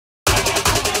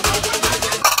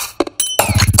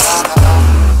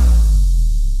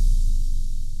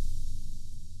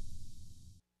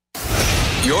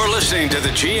listening to the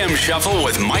GM Shuffle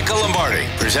with Michael Lombardi,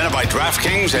 presented by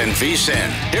DraftKings and VSiN.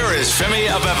 Here is Femi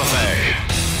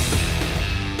Abebefe.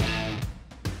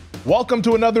 Welcome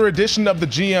to another edition of the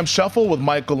GM Shuffle with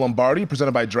Michael Lombardi,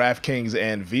 presented by DraftKings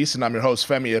and VSiN. I'm your host,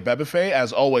 Femi Abebefe.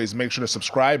 As always, make sure to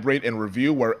subscribe, rate, and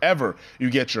review wherever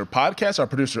you get your podcasts. Our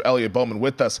producer, Elliot Bowman,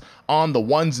 with us on the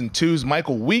ones and twos.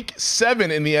 Michael, week 7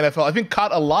 in the NFL, I think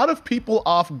caught a lot of people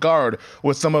off guard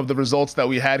with some of the results that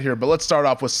we had here. But let's start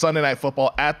off with Sunday Night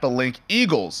Football at the Link.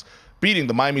 Eagles beating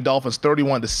the Miami Dolphins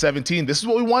 31-17. This is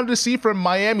what we wanted to see from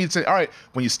Miami. It's all right,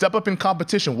 when you step up in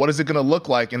competition, what is it going to look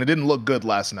like? And it didn't look good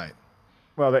last night.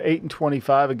 Well, they're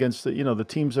 8-25 against the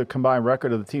teams that combined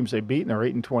record of the teams they've beaten are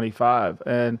 8-25.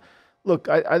 And look,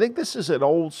 I think this is an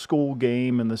old school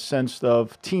game in the sense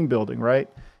of team building, right?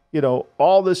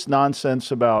 All this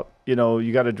nonsense about,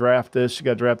 you got to draft this, you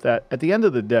got to draft that. At the end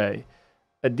of the day,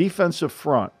 a defensive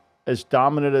front as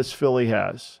dominant as Philly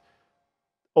has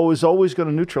is always going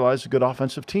to neutralize a good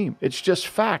offensive team. It's just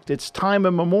fact. It's time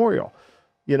immemorial.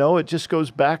 It just goes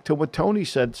back to what Tony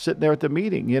said sitting there at the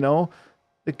meeting.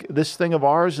 This thing of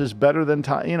ours is better than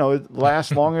time. It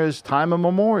lasts longer as time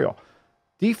immemorial.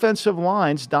 Defensive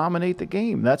lines dominate the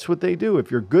game. That's what they do.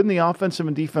 If you're good in the offensive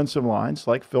and defensive lines,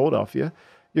 like Philadelphia,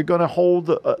 you're going to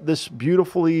hold this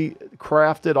beautifully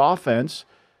crafted offense,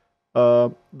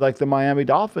 like the Miami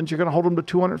Dolphins. You're going to hold them to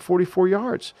 244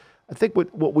 yards. I think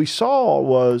what we saw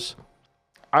was,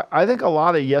 I think a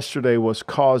lot of yesterday was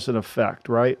cause and effect,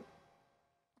 right?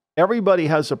 Everybody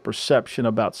has a perception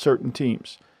about certain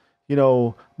teams.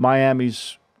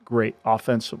 Miami's great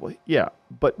offensively. Yeah,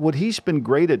 but what he's been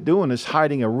great at doing is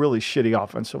hiding a really shitty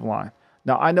offensive line.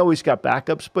 Now, I know he's got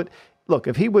backups, but look,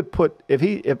 if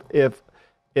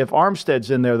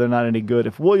Armstead's in there, they're not any good.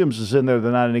 If Williams is in there,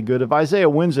 they're not any good. If Isaiah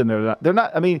Wynn's in there, they're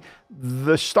not. I mean,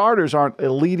 the starters aren't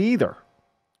elite either,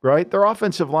 right? Their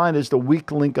offensive line is the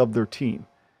weak link of their team.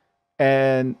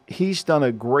 And he's done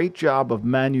a great job of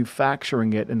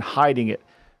manufacturing it and hiding it.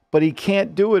 But he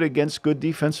can't do it against good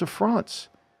defensive fronts.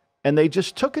 And they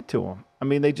just took it to him.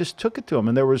 They just took it to him.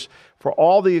 And there was, for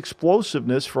all the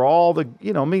explosiveness, for all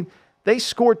the, they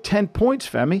scored 10 points,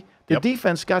 Femi. The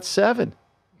defense got 7.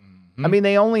 Mm-hmm.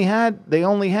 They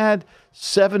only had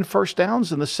 7 first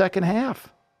downs in the second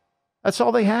half. That's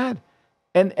all they had.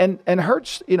 And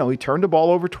Hurts, he turned the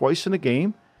ball over twice in the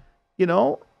game.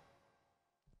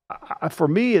 For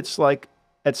me, it's like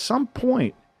at some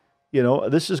point,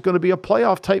 this is going to be a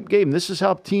playoff type game. This is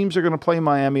how teams are going to play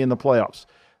Miami in the playoffs.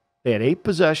 They had 8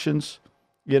 possessions.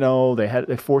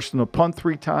 They forced them to punt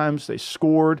 3 times. They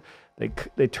scored.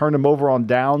 They turned them over on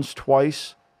downs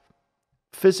twice.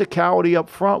 Physicality up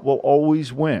front will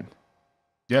always win.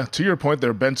 Yeah, to your point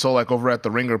there, Ben Solak over at The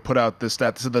Ringer put out this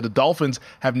stat that said that the Dolphins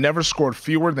have never scored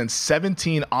fewer than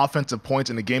 17 offensive points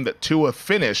in a game that Tua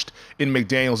finished in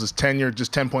McDaniels' tenure,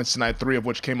 just 10 points tonight, 3 of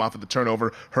which came off of the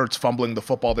turnover. Hurts fumbling the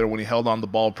football there when he held on the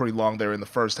ball pretty long there in the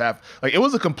first half. It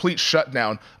was a complete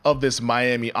shutdown of this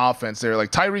Miami offense there.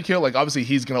 Tyreek Hill, obviously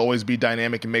he's going to always be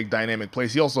dynamic and make dynamic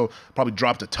plays. He also probably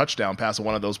dropped a touchdown pass on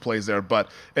one of those plays there. But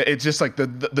it's just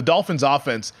the Dolphins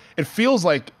offense, it feels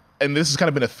like, and this has kind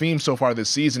of been a theme so far this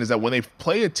season, is that when they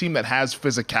play a team that has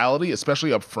physicality,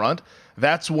 especially up front,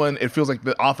 that's when it feels like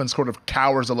the offense sort of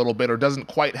cowers a little bit or doesn't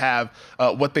quite have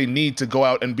what they need to go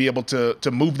out and be able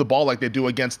to move the ball like they do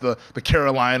against the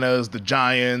Carolinas, the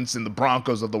Giants, and the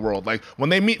Broncos of the world. When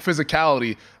they meet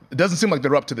physicality, it doesn't seem like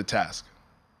they're up to the task.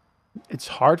 It's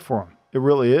hard for them. It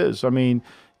really is.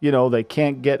 They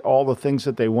can't get all the things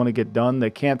that they want to get done.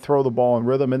 They can't throw the ball in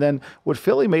rhythm. And then what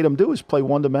Philly made them do is play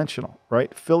one-dimensional,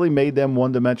 right? Philly made them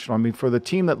one-dimensional. For the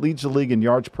team that leads the league in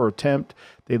yards per attempt,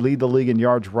 they lead the league in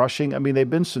yards rushing. They've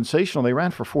been sensational. They ran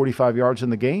for 45 yards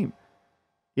in the game.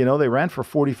 They ran for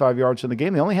 45 yards in the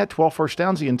game. They only had 12 first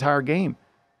downs the entire game.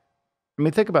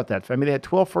 Think about that. They had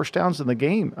 12 first downs in the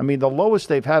game. The lowest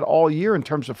they've had all year in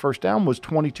terms of first down was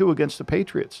 22 against the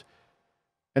Patriots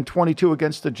and 22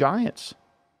 against the Giants.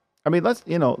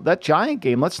 That Giant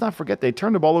game, let's not forget, they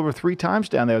turned the ball over 3 times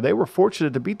down there. They were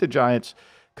fortunate to beat the Giants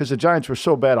because the Giants were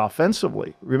so bad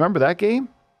offensively. Remember that game?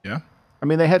 Yeah.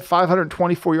 They had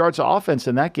 524 yards of offense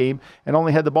in that game and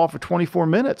only had the ball for 24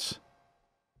 minutes.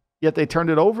 Yet they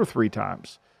turned it over 3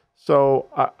 times. So,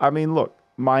 look,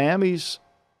 Miami's,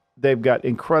 they've got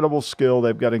incredible skill.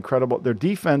 They've got their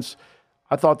defense.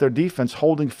 I thought their defense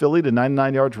holding Philly to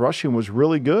 99 yards rushing was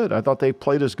really good. I thought they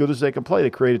played as good as they could play. They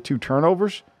created 2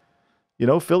 turnovers.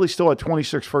 Philly still had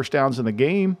 26 first downs in the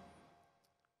game.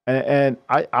 And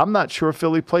I'm not sure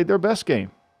Philly played their best game.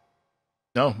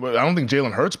 No, but I don't think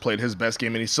Jalen Hurts played his best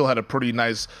game, and he still had a pretty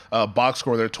nice box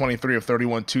score there, 23 of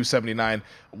 31, 279,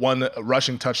 1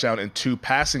 rushing touchdown, and 2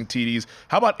 passing TDs.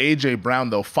 How about A.J. Brown,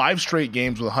 though? 5 straight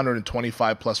games with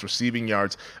 125-plus receiving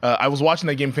yards. I was watching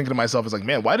that game thinking to myself, I was like,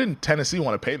 man, why didn't Tennessee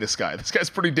want to pay this guy? This guy's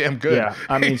pretty damn good. Yeah,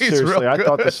 I mean, seriously, I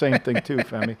thought the same thing too,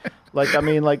 Femi.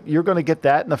 Like, you're going to get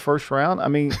that in the first round? I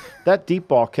mean, that deep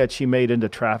ball catch he made into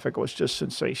traffic was just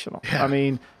sensational. Yeah. I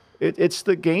mean, it's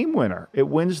the game winner. It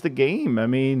wins the game. I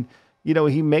mean,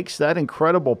 he makes that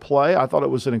incredible play. I thought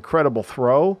it was an incredible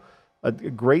throw,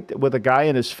 great with a guy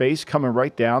in his face coming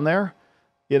right down there.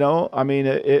 I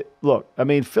mean, look, I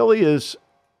mean, Philly's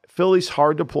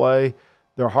hard to play.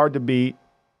 They're hard to beat.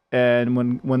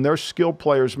 And when their skilled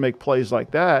players make plays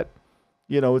like that,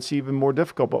 it's even more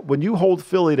difficult. But when you hold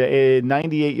Philly to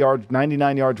 98 yards,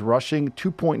 99 yards rushing,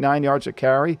 2.9 yards a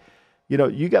carry,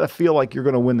 you got to feel like you're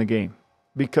going to win the game.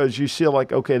 Because you feel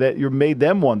like, okay, that you made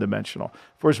them one-dimensional.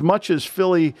 For as much as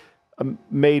Philly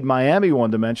made Miami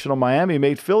one-dimensional, Miami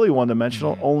made Philly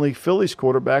one-dimensional. Mm-hmm. Only Philly's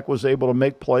quarterback was able to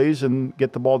make plays and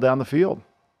get the ball down the field.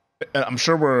 I'm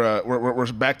sure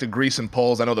we're back to greasing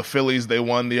polls. I know the Phillies, they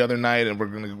won the other night, and we're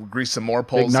going to grease some more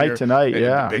polls. Big night tonight,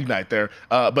 yeah. Big night there.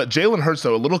 But Jalen Hurts,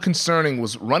 though, a little concerning,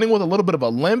 was running with a little bit of a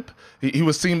limp. He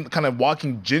was seen kind of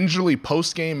walking gingerly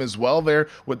post-game as well there.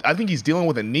 I think he's dealing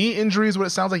with a knee injury is what it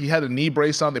sounds like. He had a knee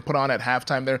brace on they put on at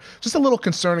halftime there. Just a little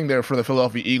concerning there for the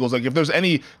Philadelphia Eagles. Like, if there's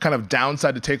any kind of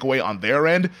downside to take away on their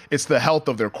end, it's the health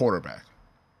of their quarterback.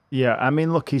 Yeah, I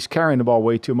mean, look, he's carrying the ball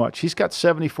way too much. He's got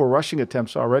 74 rushing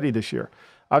attempts already this year.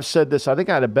 I've said this. I think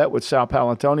I had a bet with Sal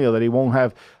Palantonio that he won't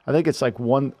have, I think it's like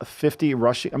 150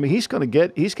 rushing. I mean, he's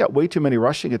got way too many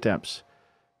rushing attempts,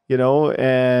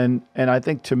 and I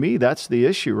think to me, that's the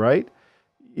issue, right?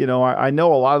 I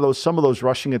know some of those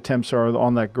rushing attempts are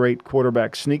on that great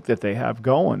quarterback sneak that they have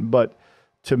going. But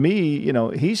to me,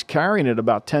 he's carrying it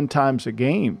about 10 times a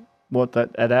game. What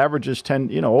that averages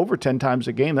 10, over 10 times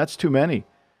a game. That's too many.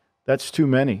 That's too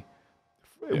many.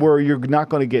 Yeah. Where you're not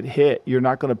going to get hit. You're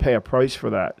not going to pay a price for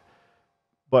that.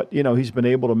 But, he's been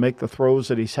able to make the throws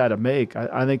that he's had to make.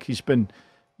 I think he's been,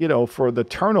 for the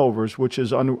turnovers, which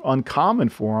is uncommon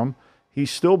for him,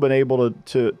 he's still been able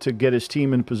to get his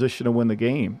team in position to win the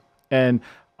game. And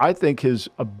I think his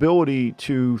ability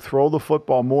to throw the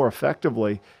football more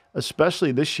effectively,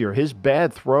 especially this year, his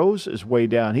bad throws is way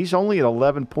down. He's only at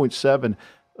 11.7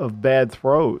 of bad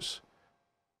throws.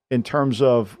 In terms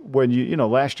of when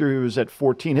last year he was at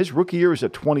 14. His rookie year was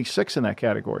at 26 in that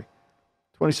category,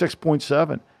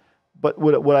 26.7. But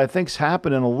what I think's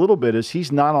happening a little bit is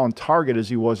he's not on target as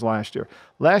he was last year.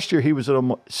 Last year he was at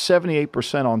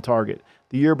 78% on target.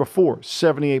 The year before,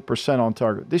 78% on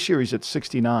target. This year he's at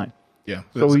 69. Yeah.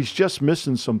 So he's just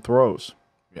missing some throws.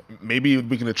 Maybe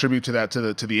we can attribute to that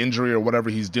to the injury or whatever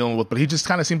he's dealing with, but he just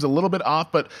kind of seems a little bit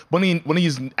off. But when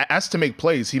he's asked to make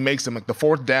plays, he makes them. Like the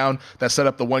fourth down that set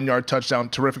up the 1-yard touchdown,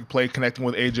 terrific play connecting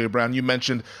with A.J. Brown. You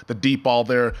mentioned the deep ball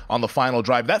there on the final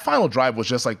drive. That final drive was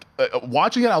just like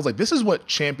watching it. I was like, this is what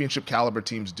championship caliber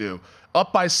teams do.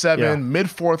 Up by 7,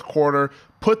 mid-fourth quarter.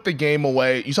 Put the game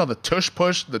away. You saw the tush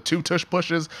push, the 2 tush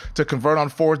pushes to convert on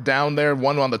fourth down there.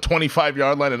 One on the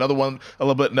 25-yard line, another one a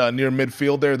little bit near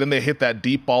midfield there. Then they hit that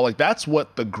deep ball. Like, that's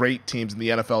what the great teams in the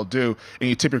NFL do. And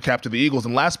you tip your cap to the Eagles.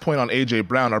 And last point on A.J.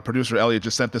 Brown, our producer Elliot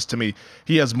just sent this to me.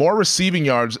 He has more receiving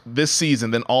yards this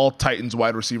season than all Titans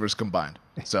wide receivers combined.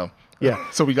 So...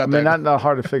 Yeah. So we got that. Not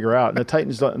hard to figure out. And the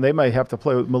Titans, they may have to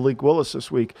play with Malik Willis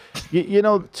this week.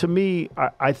 To me,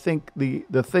 I think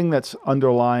the thing that's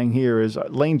underlying here is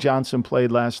Lane Johnson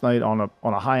played last night on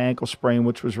a high ankle sprain,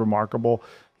 which was remarkable.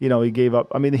 He gave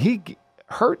up. I mean,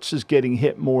 Hurts is getting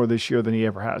hit more this year than he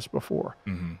ever has before.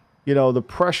 Mm-hmm. The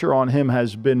pressure on him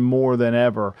has been more than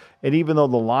ever. And even though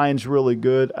the line's really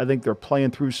good, I think they're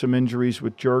playing through some injuries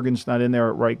with Juergens not in there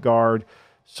at right guard.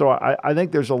 So I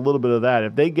think there's a little bit of that.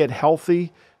 If they get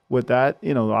healthy with that,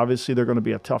 obviously they're going to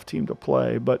be a tough team to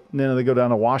play. But then they go down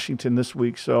to Washington this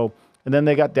week. And then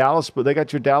they got Dallas, but they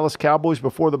got your Dallas Cowboys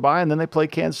before the bye, and then they play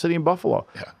Kansas City and Buffalo.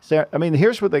 Yeah. So, I mean,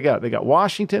 here's what they got. They got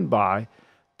Washington bye,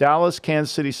 Dallas,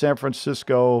 Kansas City, San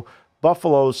Francisco,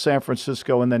 Buffalo, San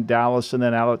Francisco, and then Dallas, and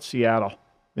then out at Seattle.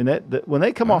 I mean, when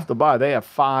they come off the bye, they have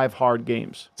 5 hard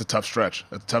games. It's a tough stretch.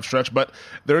 But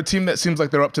they're a team that seems like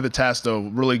they're up to the task, though.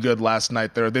 Really good last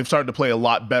night there. They've started to play a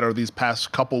lot better these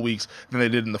past couple weeks than they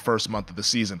did in the first month of the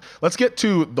season. Let's get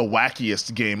to the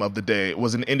wackiest game of the day. It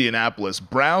was in Indianapolis.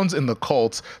 Browns and the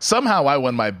Colts. Somehow I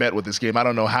won my bet with this game. I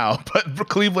don't know how. But for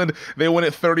Cleveland, they win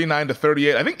it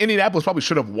 39-38. I think Indianapolis probably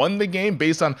should have won the game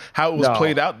based on how it was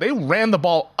played out. They ran the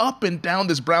ball up and down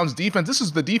this Browns defense. This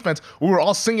is the defense we were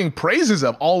all singing praises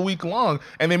of all week long,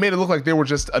 and they made it look like they were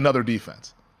just another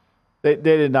defense. They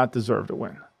did not deserve to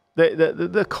win.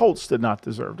 The Colts did not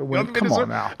deserve to win. Come on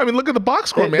now. I mean, look at the box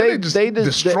score, man. They just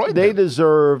destroyed them. They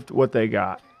deserved what they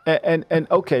got. And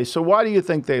okay, so why do you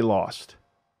think they lost?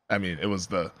 I mean, it was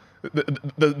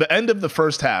the end of the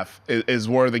first half is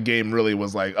where the game really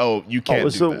was like, oh, you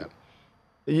can't do that.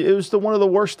 It was one of the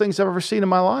worst things I've ever seen in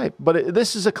my life. But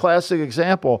this is a classic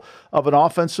example of an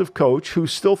offensive coach who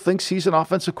still thinks he's an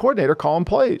offensive coordinator calling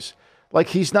plays. Like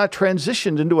he's not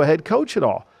transitioned into a head coach at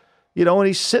all. And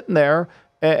he's sitting there,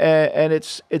 and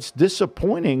it's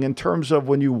disappointing in terms of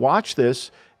when you watch this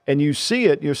and you see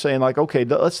it, you're saying like, okay,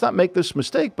 let's not make this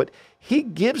mistake. But he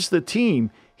gives the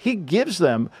team,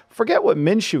 forget what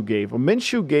Minshew gave them.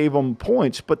 Minshew gave them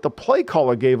points, but the play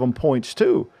caller gave them points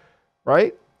too,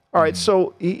 right? All right,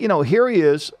 so, here he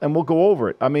is, and we'll go over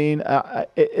it. I mean,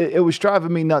 it was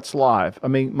driving me nuts live. I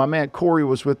mean, my man Corey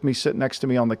was with me, sitting next to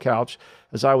me on the couch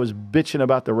as I was bitching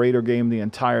about the Raider game the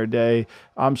entire day.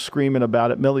 I'm screaming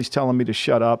about it. Millie's telling me to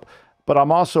shut up. But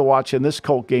I'm also watching this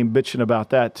Colt game bitching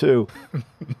about that too.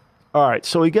 All right,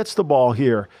 so he gets the ball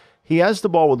here. He has the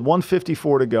ball with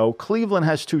 1:54 to go. Cleveland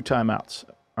has 2 timeouts,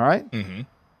 all right? Mm-hmm.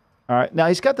 All right, now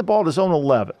he's got the ball at his own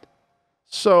 11.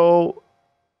 So,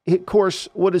 of course,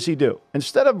 what does he do?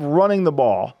 Instead of running the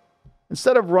ball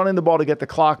to get the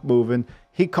clock moving,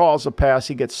 he calls a pass.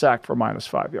 He gets sacked for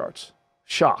 -5 yards.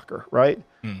 Shocker, right?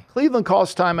 Cleveland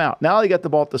calls timeout. Now he got the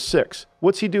ball at the 6.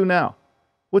 What's he do now?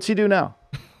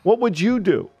 What would you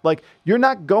do? Like, you're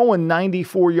not going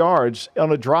 94 yards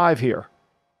on a drive here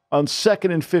on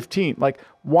 2nd and 15. Like,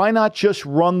 why not just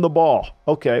run the ball?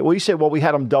 Okay, well, you say, well, we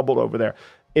had them doubled over there.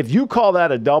 If you call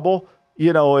that a double,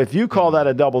 then I'm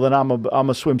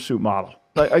a swimsuit model.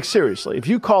 Like seriously, if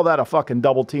you call that a fucking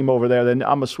double team over there, then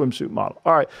I'm a swimsuit model.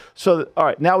 All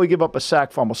right, now we give up a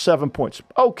sack fumble, 7 points.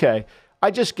 Okay, I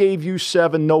just gave you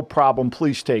 7, no problem.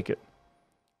 Please take it.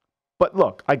 But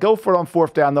look, I go for it on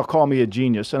 4th down. They'll call me a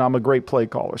genius, and I'm a great play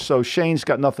caller. So Shane's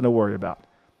got nothing to worry about.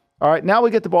 All right, now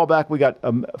we get the ball back. We got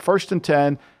 1st and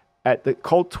 10 at the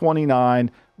Colt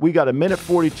 29. We got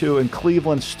 1:42, and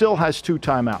Cleveland still has 2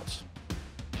 timeouts.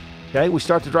 Okay, we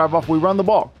start to drive off. We run the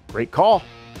ball. Great call.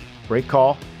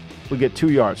 We get 2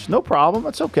 yards. No problem.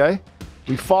 That's okay.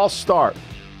 We false start.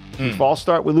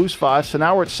 We lose 5. So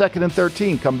now we're at 2nd and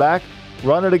 13. Come back,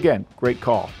 run it again. Great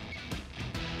call.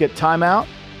 Get timeout.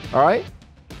 All right?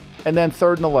 And then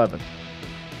 3rd and 11.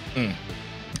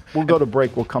 We'll go to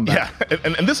break. We'll come back. Yeah,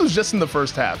 and this was just in the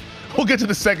first half. We'll get to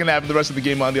the second half and the rest of the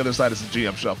game on the other side of the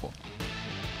GM Shuffle.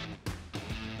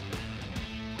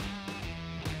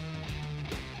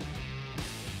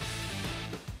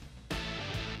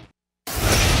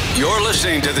 You're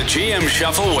listening to the GM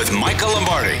Shuffle with Michael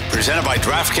Lombardi, presented by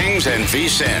DraftKings and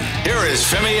VSiN. Here is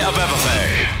Femi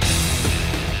Abebefe.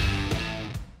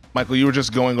 Michael, you were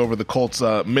just going over the Colts'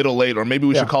 middle 8, or maybe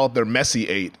we should call it their messy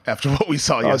 8 after what we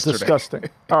saw yesterday. It's disgusting.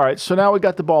 All right, so now we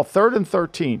got the ball 3rd and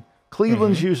 13.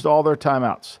 Cleveland's used all their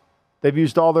timeouts. They've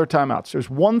used all their timeouts. There's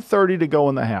 1:30 to go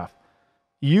in the half.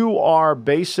 You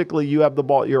have the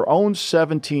ball at your own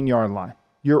 17-yard line.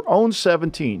 Your own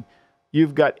 17.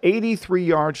 You've got 83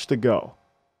 yards to go.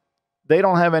 They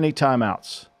don't have any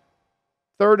timeouts.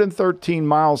 3rd and 13,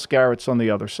 Myles Garrett's on the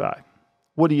other side.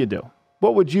 What do you do?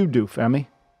 What would you do, Femi?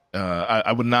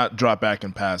 I would not drop back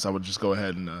and pass. I would just go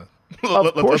ahead and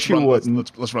of course you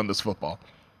wouldn't. Let's run this football.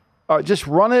 Just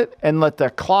run it and let the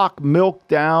clock milk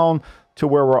down to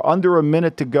where we're under a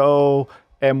minute to go,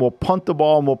 and we'll punt the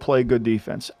ball and we'll play good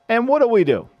defense. And what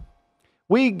do?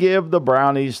 We give the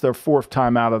Brownies their 4th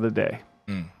timeout of the day.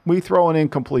 We throw an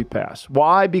incomplete pass.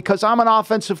 Why? Because I'm an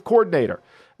offensive coordinator,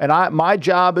 and my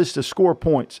job is to score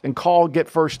points and get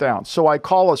first down. So I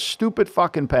call a stupid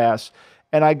fucking pass,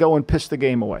 and I go and piss the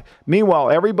game away.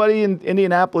 Meanwhile, everybody in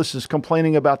Indianapolis is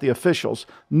complaining about the officials.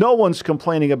 No one's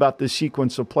complaining about this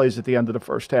sequence of plays at the end of the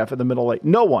first half in the middle 8.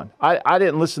 No one. I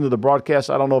didn't listen to the broadcast.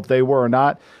 I don't know if they were or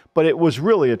not, but it was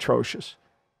really atrocious.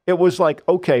 It was like,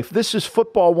 okay, if this is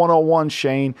football 101,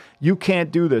 Shane, you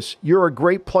can't do this. You're a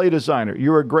great play designer.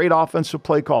 You're a great offensive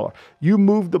play caller. You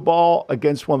moved the ball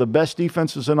against one of the best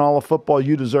defenses in all of football.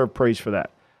 You deserve praise for that.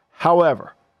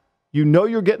 However,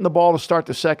 you're getting the ball to start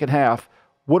the second half.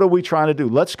 What are we trying to do?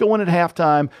 Let's go in at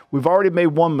halftime. We've already made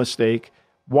 1 mistake.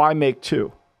 Why make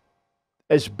 2?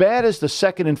 As bad as the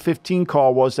 2nd and 15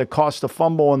 call was that cost the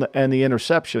fumble and the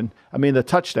interception, the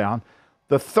touchdown,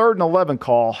 the 3rd and 11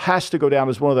 call has to go down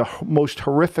as one of the most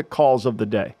horrific calls of the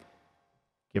day.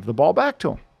 Give the ball back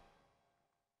to him.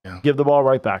 Yeah. Give the ball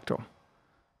right back to him.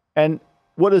 And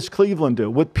what does Cleveland do?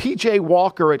 With P.J.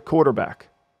 Walker at quarterback,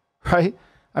 right?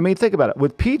 Think about it.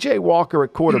 With P.J. Walker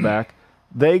at quarterback,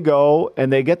 they go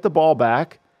and they get the ball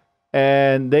back,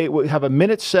 and they have a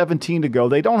minute 17 to go.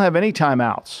 They don't have any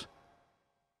timeouts.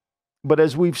 But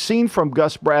as we've seen from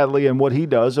Gus Bradley and what he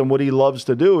does and what he loves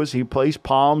to do is he plays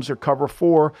palms or cover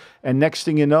 4, and next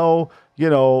thing you know,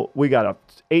 we got a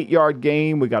 8-yard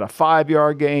gain, we got a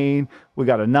 5-yard gain, we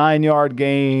got a 9-yard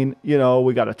gain,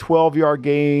 we got a 12-yard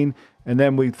gain, and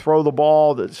then we throw the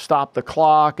ball to stop the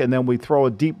clock, and then we throw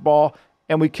a deep ball,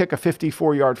 and we kick a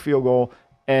 54-yard field goal,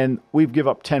 and we give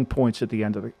up 10 points at the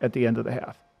end of the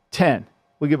half. 10.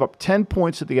 We give up 10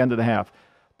 points at the end of the half.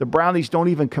 The Brownies don't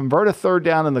even convert a third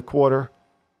down in the quarter.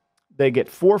 They get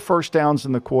 4 first downs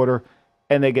in the quarter,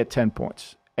 and they get 10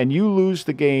 points. And you lose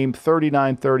the game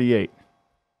 39-38.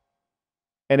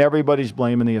 And everybody's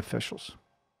blaming the officials.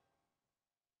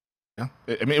 Yeah,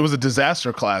 I mean, it was a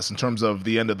disaster class in terms of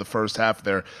the end of the first half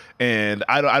there, and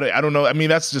I don't know. I mean,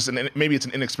 that's just maybe it's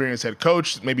an inexperienced head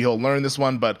coach. Maybe he'll learn this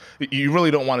one, but you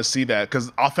really don't want to see that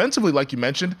because offensively, like you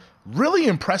mentioned, really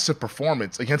impressive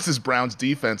performance against this Browns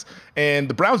defense, and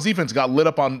the Browns defense got lit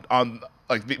up on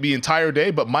like the entire day.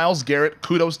 But Myles Garrett,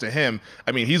 kudos to him.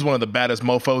 I mean, he's one of the baddest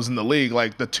mofos in the league.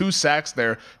 Like the 2 sacks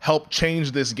there helped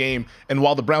change this game. And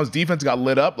while the Browns defense got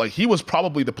lit up, like he was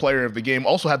probably the player of the game.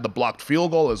 Also had the blocked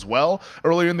field goal as well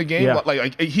earlier in the game. Yeah.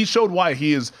 Like he showed why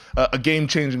he is a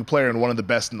game-changing player and one of the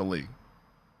best in the league.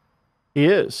 He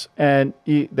is. And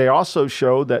they also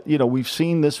showed that, we've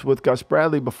seen this with Gus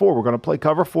Bradley before. We're going to play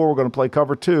cover 4, we're going to play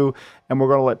cover 2, and we're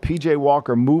going to let P.J.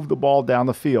 Walker move the ball down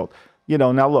the field.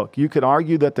 Now look, you can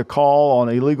argue that the call on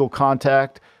illegal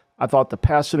contact, I thought the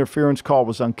pass interference call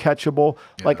was uncatchable.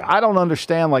 Yeah. Like, I don't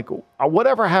understand,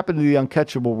 whatever happened to the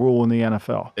uncatchable rule in the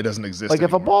NFL? It doesn't exist anymore.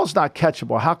 If a ball's not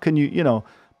catchable, how can you,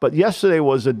 but yesterday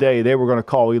was a day they were going to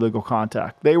call illegal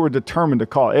contact. They were determined to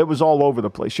call it. It was all over the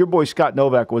place. Your boy Scott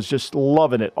Novak was just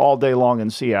loving it all day long in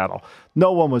Seattle.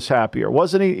 No one was happier,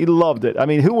 wasn't he? He loved it. I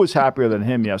mean, who was happier than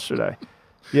him yesterday?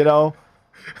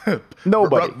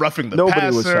 Nobody. Roughing the Nobody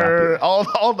passer. Was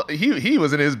happy. He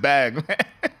was in his bag, man.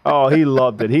 Oh, he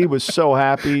loved it. He was so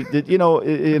happy.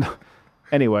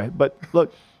 Anyway, but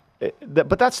look,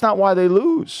 but that's not why they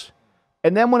lose.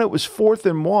 And then when it was 4th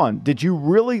and 1, did you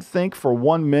really think for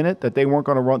 1 minute that they weren't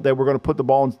going to run? They were going to put the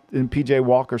ball in P.J.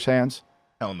 Walker's hands?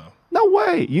 Hell no. No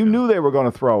way. You knew they were going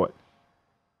to throw it.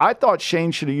 I thought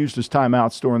Shane should have used his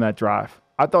timeouts during that drive.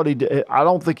 I thought he did. I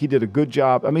don't think he did a good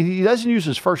job. I mean, he doesn't use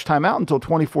his first timeout until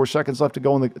 24 seconds left to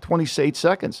go in the 28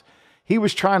 seconds. He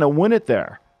was trying to win it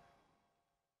there.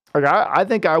 Like I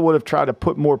think I would have tried to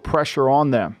put more pressure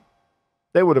on them.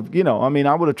 They would have,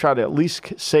 I would have tried to at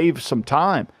least save some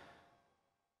time.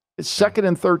 It's 2nd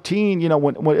and 13.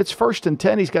 When it's 1st and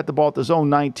 10, he's got the ball at the zone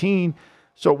 19.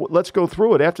 So let's go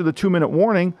through it. After the 2-minute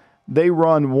warning, they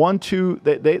run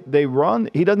 1-2. They run.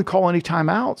 He doesn't call any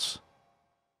timeouts.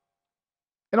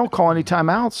 They don't call any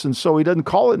timeouts, and so he doesn't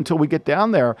call it until we get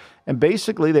down there. And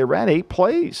basically, they ran 8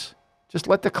 plays. Just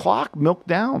let the clock milk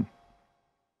down.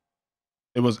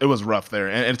 It was rough there,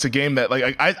 and it's a game that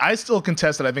I still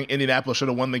contest that I think Indianapolis should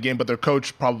have won the game, but their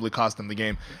coach probably cost them the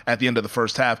game at the end of the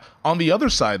first half. On the other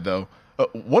side, though,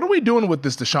 what are we doing with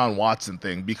this Deshaun Watson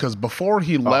thing? Because before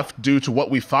he left due to what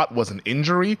we thought was an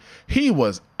injury, he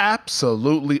was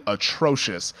absolutely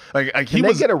atrocious. Can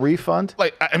they get a refund?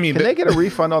 Can they get a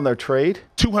refund on their trade?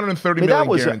 $230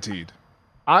 million guaranteed.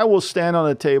 I will stand on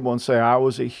the table and say I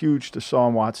was a huge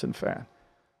Deshaun Watson fan,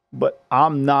 but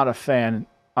I'm not a fan.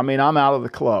 I'm out of the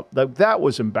club. That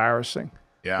was embarrassing.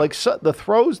 Yeah.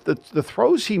 The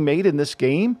throws he made in this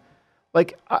game.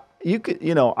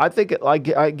 I think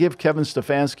I give Kevin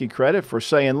Stefanski credit for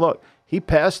saying, look, he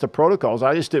passed the protocols.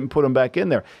 I just didn't put him back in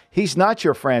there. He's not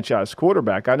your franchise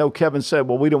quarterback. I know Kevin said,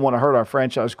 well, we didn't want to hurt our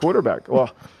franchise quarterback.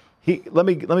 Well, let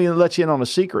me let you in on a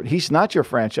secret. He's not your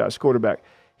franchise quarterback.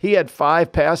 He had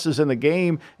 5 passes in the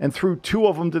game and threw 2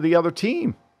 of them to the other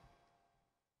team.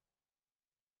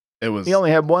 He only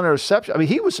had 1 interception.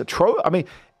 He was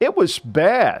it was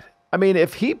bad.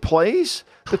 If he plays,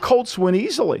 the Colts win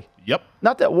easily. Yep.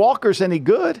 Not that Walker's any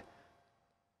good,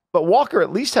 but Walker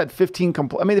at least had 15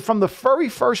 from the very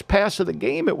first pass of the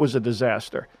game, it was a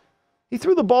disaster. He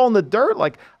threw the ball in the dirt.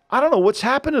 I don't know what's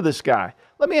happened to this guy.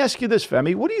 Let me ask you this,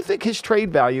 Femi. What do you think his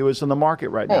trade value is in the market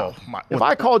right now? If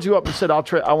I called you up and said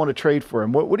I want to trade for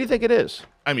him, what do you think it is?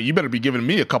 You better be giving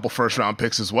me a couple first-round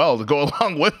picks as well to go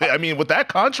along with it. With that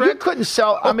contract, you couldn't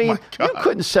sell. You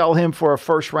couldn't sell him for a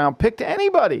first-round pick to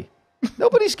anybody.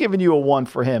 Nobody's giving you a 1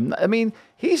 for him.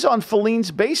 He's on Feline's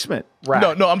basement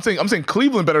rack. No, I'm saying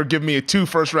Cleveland better give me 2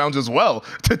 first rounds as well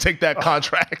to take that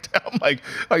contract. I'm like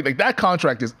that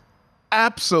contract is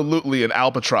absolutely an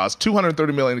albatross.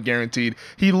 $230 million guaranteed.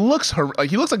 He looks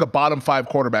like a bottom 5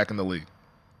 quarterback in the league.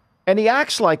 And he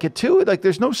acts like it too. Like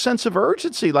there's no sense of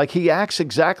urgency. Like he acts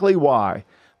exactly why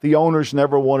the owners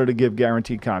never wanted to give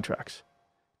guaranteed contracts.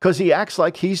 Because he acts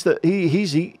like he's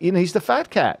the fat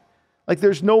cat. Like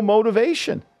there's no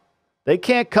motivation. They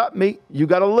can't cut me. You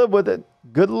got to live with it.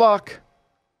 Good luck.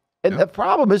 And the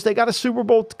problem is they got a Super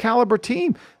Bowl caliber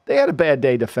team. They had a bad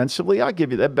day defensively. I'll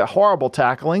give you that. Horrible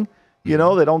tackling. You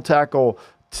know, they don't tackle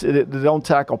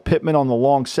Pittman on the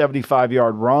long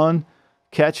 75-yard run,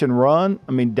 catch and run.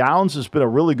 I mean, Downs has been a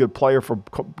really good player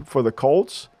for the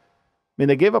Colts. I mean,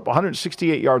 they gave up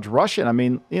 168 yards rushing. I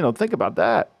mean, think about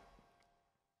that.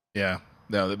 Yeah.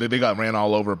 No, they got ran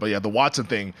all over. But, yeah, the Watson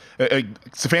thing.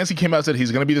 Stefanski came out and said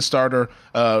he's going to be the starter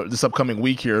this upcoming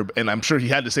week here, and I'm sure he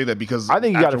had to say that because I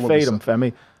think you got to fade him,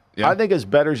 Femi. Yeah. I think as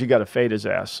bettors, you got to fade his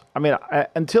ass. I mean,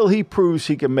 until he proves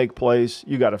he can make plays,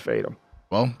 you got to fade him.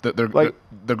 Well,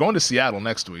 they're going to Seattle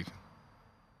next week.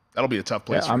 That'll be a tough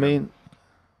place for him. I mean,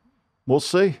 we'll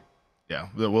see. Yeah,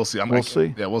 we'll see.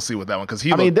 We'll see with that one because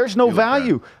there's no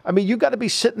value. Bad. I mean, you got to be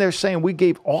sitting there saying we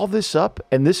gave all this up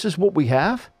and this is what we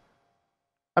have.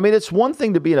 I mean, it's one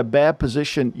thing to be in a bad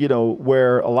position,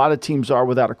 where a lot of teams are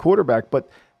without a quarterback, but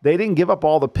they didn't give up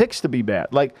all the picks to be bad.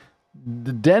 Like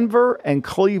the Denver and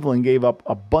Cleveland gave up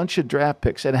a bunch of draft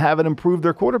picks and haven't improved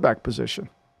their quarterback position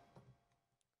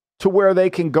to where they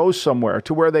can go somewhere,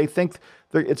 to where they think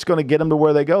it's going to get them to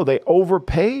where they go. They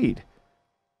overpaid.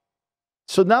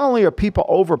 So not only are people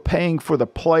overpaying for the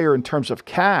player in terms of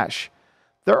cash,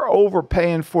 they're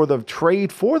overpaying for the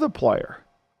trade for the player.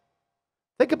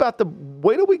 Think about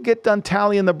wait till we get done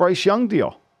tallying the Bryce Young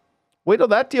deal. Wait till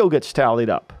that deal gets tallied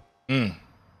up.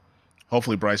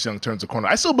 Hopefully Bryce Young turns the corner.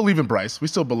 I still believe in Bryce. We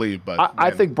still believe. But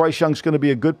I think Bryce Young's going to be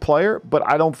a good player, but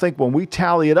I don't think when we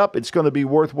tally it up, it's going to be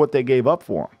worth what they gave up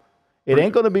for him. It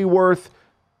ain't going to be worth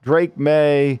Drake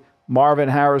May, Marvin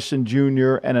Harrison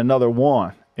Jr., and another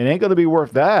one. It ain't going to be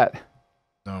worth that.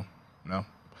 No.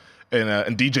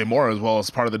 And DJ Moore as well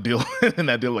as part of the deal in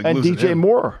that deal. And DJ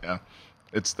Moore. Yeah.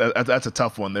 That's a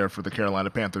tough one there for the Carolina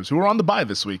Panthers, who are on the bye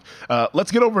this week.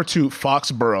 Let's get over to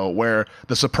Foxborough, where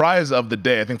the surprise of the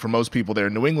day, I think for most people there,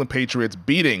 New England Patriots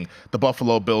beating the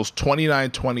Buffalo Bills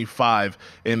 29-25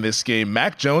 in this game.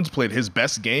 Mac Jones played his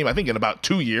best game, I think, in about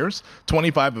 2 years.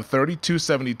 25 of 30,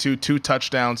 272, 2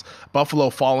 touchdowns. Buffalo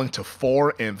falling to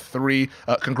 4-3.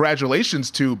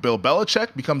 Congratulations to Bill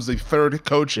Belichick, becomes the third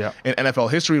coach in NFL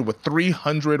history with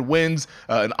 300 wins.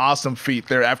 An awesome feat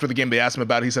there. After the game, they asked him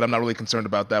about it. He said, "I'm not really concerned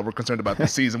about that. We're concerned about the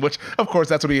season," which, of course,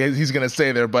 that's what he's going to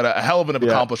say there. But a hell of an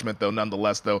accomplishment, though,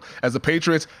 nonetheless, though, as the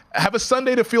Patriots have a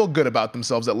Sunday to feel good about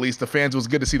themselves, at least. It was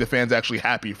good to see the fans actually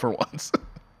happy for once.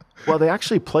 Well, they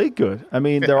actually played good. I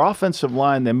mean, their offensive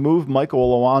line, they moved Michael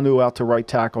Olawonu out to right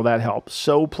tackle. That helped.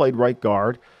 So played right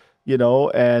guard,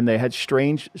 and they had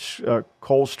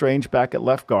Cole Strange back at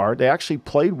left guard. They actually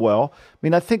played well. I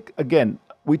mean, I think, again,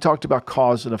 we talked about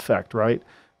cause and effect, right?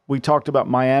 We talked about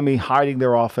Miami hiding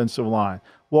their offensive line.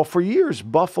 Well, for years,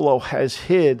 Buffalo has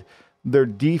hid their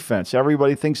defense.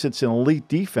 Everybody thinks it's an elite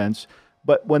defense,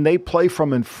 but when they play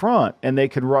from in front and they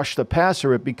can rush the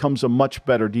passer, it becomes a much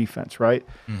better defense, right?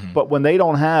 Mm-hmm. But when they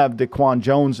don't have DeQuan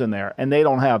Jones in there and they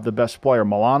don't have the best player,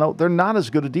 Milano, they're not as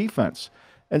good a defense.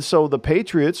 And so the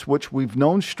Patriots, which we've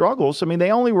known struggles, I mean,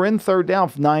 they only were in third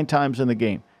down 9 times in the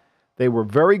game. They were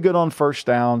very good on first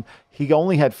down. He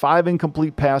only had 5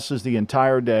 incomplete passes the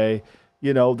entire day.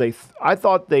 I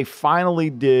thought they finally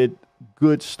did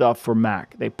good stuff for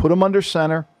Mac. They put him under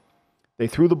center. They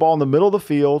threw the ball in the middle of the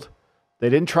field. They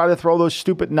didn't try to throw those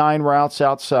stupid 9 routes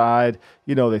outside.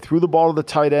 They threw the ball to the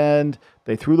tight end.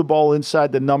 They threw the ball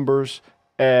inside the numbers,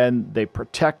 and they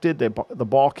protected. The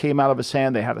ball came out of his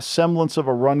hand. They had a semblance of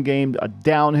a run game, a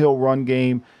downhill run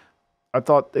game. I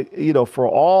thought, for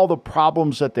all the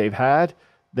problems that they've had,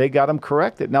 they got them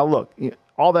corrected. Now, look,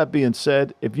 all that being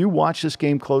said, if you watch this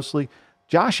game closely,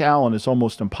 Josh Allen is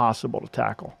almost impossible to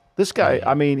tackle. This guy,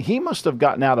 I mean, he must have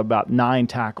gotten out about 9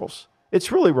 tackles.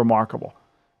 It's really remarkable.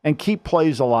 And keep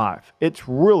plays alive. It's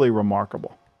really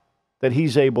remarkable that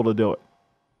he's able to do it.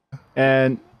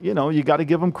 And, you got to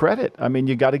give him credit. I mean,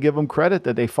 you got to give them credit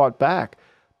that they fought back.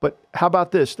 But how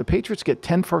about this? The Patriots get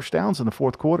 10 first downs in the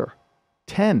fourth quarter.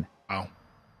 10.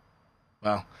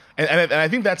 Wow. And I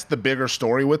think that's the bigger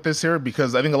story with this here,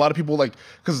 because I think a lot of people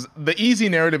because the easy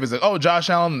narrative is Josh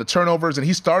Allen and the turnovers, and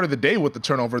he started the day with the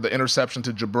turnover, the interception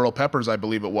to Jabril Peppers, I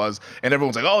believe it was, and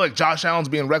everyone's Josh Allen's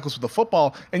being reckless with the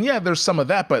football, and yeah, there's some of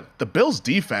that, but the Bills'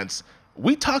 defense,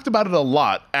 We talked about it a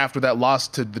lot after that loss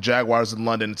to the Jaguars in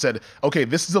London and said, okay,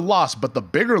 this is a loss, but the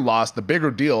bigger loss, the bigger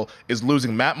deal is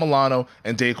losing Matt Milano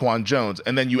and Daquan Jones.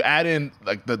 And then you add in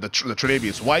like the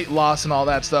Tre'Davious White loss and all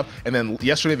that stuff. And then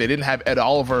yesterday they didn't have Ed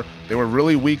Oliver. They were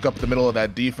really weak up the middle of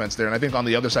that defense there. And I think on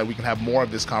the other side we can have more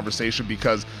of this conversation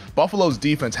because Buffalo's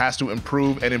defense has to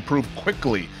improve and improve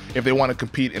quickly if they want to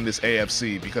compete in this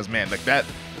AFC because, man, like that,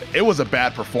 it was a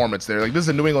bad performance there. Like, this is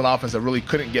a New England offense that really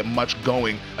couldn't get much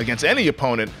going against any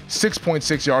opponent.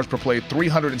 6.6 yards per play,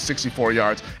 364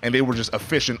 yards, and they were just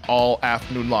efficient all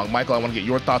afternoon long. Michael, I want to get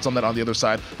your thoughts on that on the other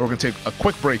side. But we're going to take a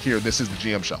quick break here. This is the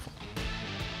GM Shuffle.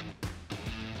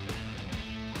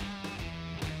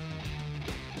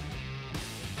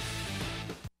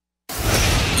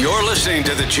 You're listening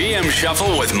to the GM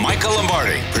Shuffle with Michael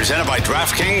Lombardi, presented by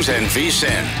DraftKings and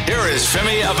VSiN. Here is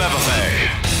Femi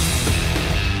Abebefe.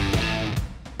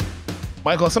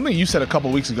 Michael, something you said a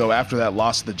couple weeks ago after that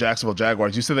loss to the Jacksonville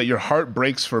Jaguars, you said that your heart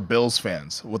breaks for Bills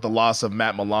fans with the loss of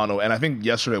Matt Milano, and I think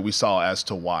yesterday we saw as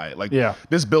to why. Like,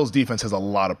 this Bills defense has a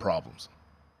lot of problems.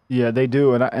 Yeah, they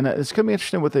do, and it's going to be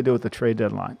interesting what they do with the trade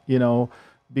deadline,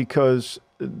 because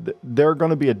they're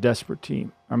going to be a desperate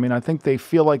team. I mean, I think they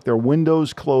feel like their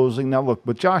window's closing. Now, look,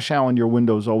 with Josh Allen, your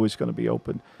window's always going to be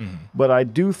open. Mm-hmm. But I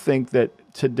do think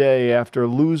that today, after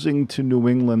losing to New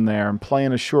England there and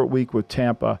playing a short week with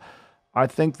Tampa, I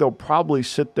think they'll probably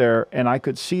sit there, and I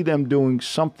could see them doing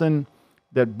something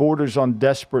that borders on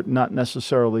desperate, not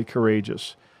necessarily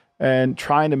courageous, and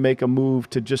trying to make a move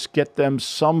to just get them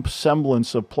some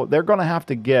semblance of play. They're going to have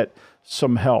to get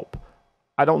some help.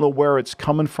 I don't know where it's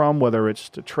coming from, whether it's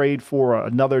to trade for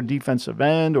another defensive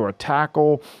end or a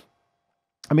tackle.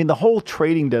 I mean, the whole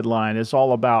trading deadline is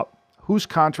all about whose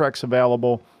contract's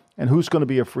available and who's going to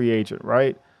be a free agent,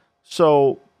 right?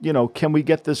 So, can we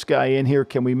get this guy in here?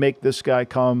 Can we make this guy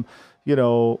come?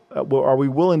 Are we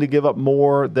willing to give up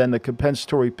more than the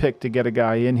compensatory pick to get a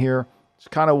guy in here? It's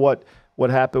kind of what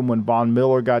happened when Von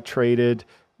Miller got traded,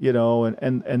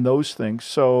 and those things.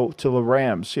 So to the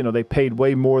Rams, they paid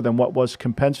way more than what was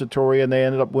compensatory, and they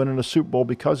ended up winning a Super Bowl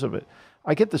because of it.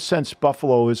 I get the sense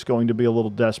Buffalo is going to be a little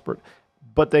desperate,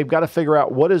 but they've got to figure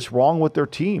out what is wrong with their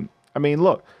team. I mean,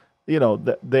 look,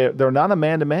 they're not a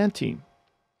man-to-man team.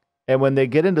 And when they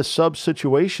get into sub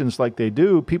situations like they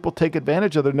do, people take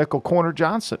advantage of their nickel corner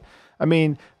Johnson. I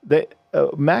mean,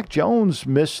 Mac Jones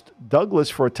missed Douglas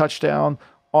for a touchdown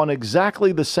on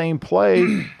exactly the same play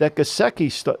that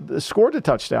Gesicki scored a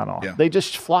touchdown on. Yeah. They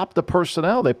just flopped the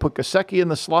personnel. They put Gesicki in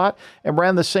the slot and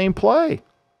ran the same play.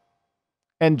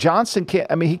 And Johnson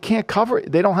he can't cover.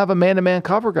 They don't have a man-to-man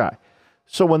cover guy.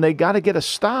 So when they got to get a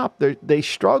stop, they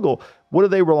struggle. What do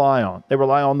they rely on? They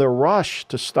rely on their rush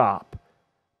to stop.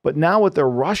 But now with their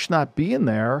rush not being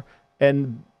there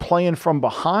and playing from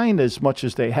behind as much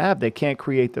as they have, they can't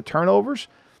create the turnovers.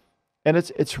 And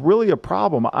it's really a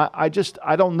problem. I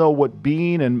don't know what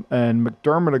Bean and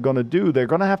McDermott are going to do. They're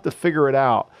going to have to figure it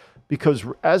out because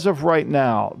as of right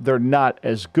now, they're not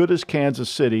as good as Kansas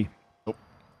City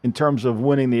in terms of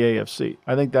winning the AFC.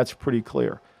 I think that's pretty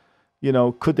clear.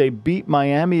 Could they beat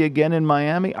Miami again in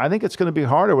Miami? I think it's going to be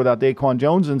harder without Daquan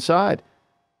Jones inside.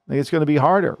 I think it's going to be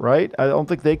harder, right? I don't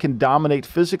think they can dominate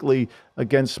physically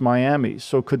against Miami.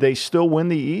 So could they still win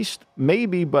the East?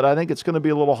 Maybe, but I think it's going to be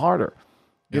a little harder.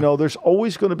 Yeah. There's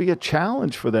always going to be a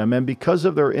challenge for them. And because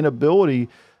of their inability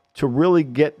to really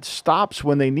get stops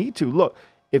when they need to. Look,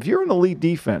 if you're an elite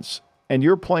defense and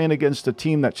you're playing against a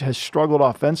team that has struggled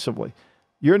offensively,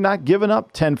 you're not giving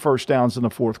up 10 first downs in the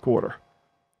fourth quarter.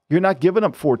 You're not giving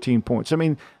up 14 points. I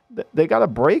mean, they got a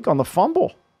break on the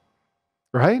fumble.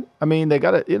 Right? I mean, they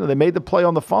got to, they made the play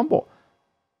on the fumble.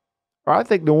 Or I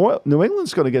think New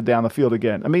England's going to get down the field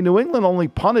again. I mean, New England only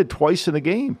punted twice in the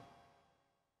game.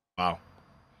 Wow.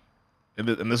 And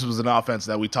this was an offense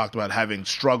that we talked about having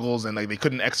struggles and they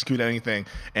couldn't execute anything.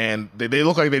 And they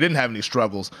look like they didn't have any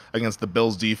struggles against the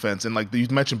Bills defense. And like you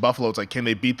mentioned Buffalo, it's like, can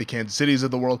they beat the Kansas Cities of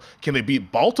the world? Can they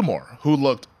beat Baltimore, who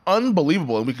looked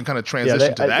unbelievable? And we can kind of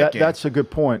transition to that game. That's a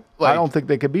good point. I don't think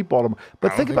they could beat Baltimore.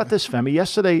 But think about this, Femi.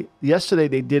 Yesterday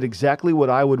they did exactly what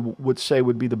I would say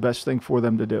would be the best thing for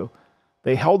them to do.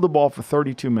 They held the ball for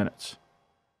 32 minutes.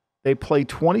 They played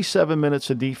 27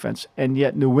 minutes of defense, and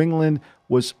yet New England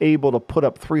was able to put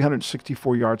up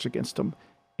 364 yards against them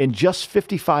in just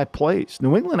 55 plays.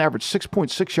 New England averaged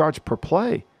 6.6 yards per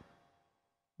play.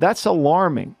 That's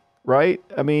alarming, right?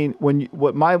 I mean,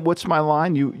 what's my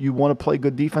line? You want to play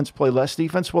good defense, play less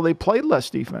defense? Well, they played less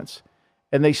defense,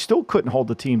 and they still couldn't hold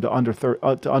the team to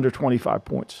under 25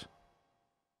 points.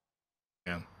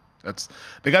 Yeah.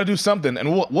 They got to do something,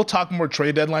 and we'll talk more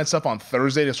trade deadline stuff on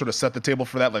Thursday to sort of set the table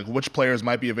for that, like which players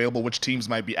might be available, which teams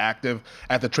might be active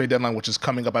at the trade deadline, which is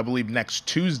coming up, I believe, next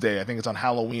Tuesday. I think it's on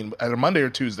Halloween, either Monday or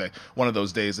Tuesday. One of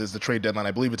those days is the trade deadline.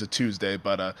 I believe it's a Tuesday,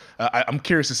 but I'm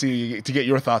curious to get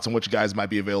your thoughts on which guys might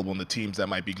be available and the teams that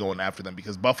might be going after them,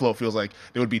 because Buffalo feels like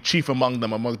they would be chief among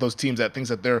those teams that thinks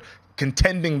that they're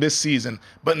contending this season,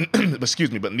 but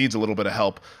but needs a little bit of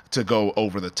help to go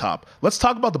over the top. Let's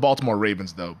talk about the Baltimore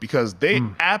Ravens, though, because they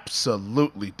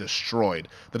absolutely destroyed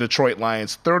the Detroit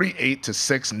Lions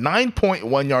 38-6,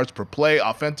 9.1 yards per play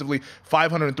offensively,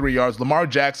 503 yards. Lamar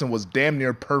Jackson was damn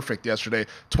near perfect yesterday,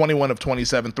 21 of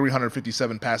 27,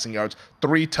 357 passing yards,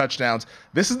 3 touchdowns.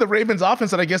 This is the Ravens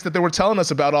offense that I guess that they were telling us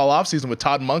about all offseason with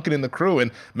Todd Monken and the crew,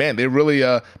 and man, they really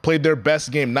played their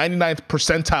best game, 99th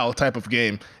percentile type of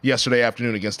game yesterday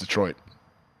afternoon against Detroit.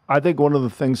 I think one of the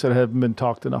things that haven't been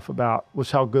talked enough about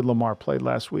was how good Lamar played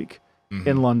last week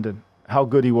in London, how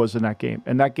good he was in that game.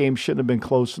 And that game shouldn't have been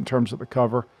close in terms of the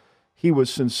cover. He was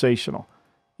sensational.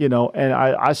 And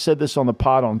I said this on the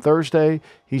pod on Thursday.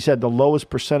 He's had the lowest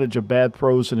percentage of bad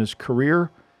throws in his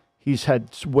career. He's had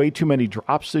way too many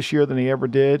drops this year than he ever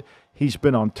did. He's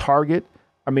been on target.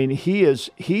 I mean, he's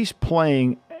the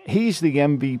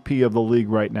MVP of the league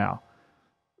right now,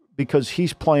 because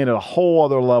he's playing at a whole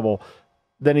other level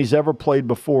than he's ever played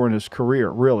before in his career,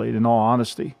 really, in all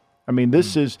honesty. I mean,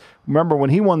 this is, remember when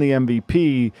he won the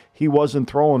MVP, he wasn't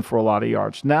throwing for a lot of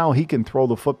yards. Now he can throw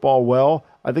the football well.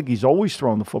 I think he's always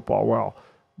thrown the football well.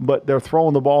 But they're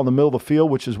throwing the ball in the middle of the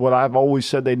field, which is what I've always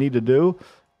said they need to do.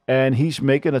 And he's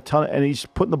making a ton, and he's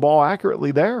putting the ball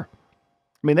accurately there.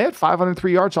 I mean, they had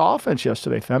 503 yards of offense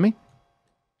yesterday, Femi.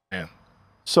 Yeah.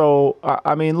 So,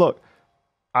 I mean, look,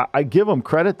 I give them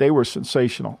credit. They were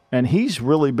sensational. And he's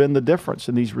really been the difference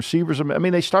in these receivers. I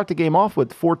mean, they start the game off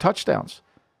with 4 touchdowns.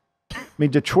 I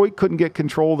mean, Detroit couldn't get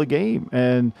control of the game.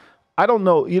 And I don't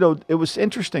know, it was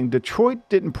interesting. Detroit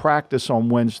didn't practice on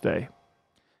Wednesday.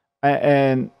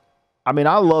 And I mean,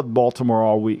 I loved Baltimore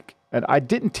all week. And I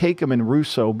didn't take him in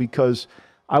Russo because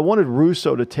I wanted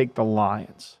Russo to take the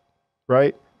Lions,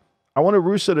 right? I wanted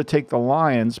Russo to take the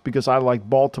Lions because I like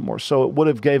Baltimore. So it would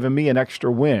have given me an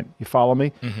extra win. You follow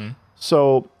me? Mm-hmm.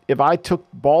 So if I took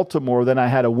Baltimore, then I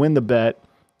had to win the bet,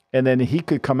 and then he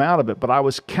could come out of it. But I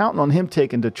was counting on him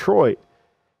taking Detroit,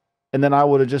 and then I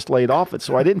would have just laid off it.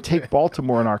 So I didn't take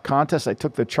Baltimore in our contest. I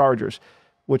took the Chargers,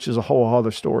 which is a whole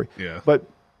other story. Yeah. But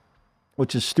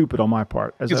which is stupid on my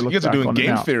part. You guys are doing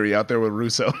game theory out there with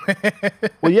Russo.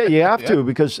 Well, yeah, you have to,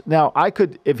 because now I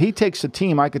could, if he takes a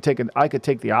team, I could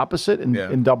take the opposite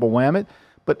and double wham it.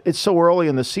 But it's so early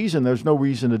in the season, there's no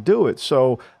reason to do it.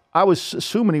 So I was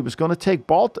assuming he was going to take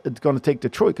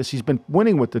Detroit because he's been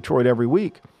winning with Detroit every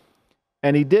week,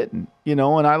 and he didn't. And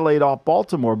I laid off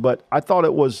Baltimore. But I thought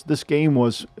this game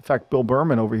was. In fact, Bill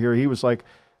Berman over here, he was like,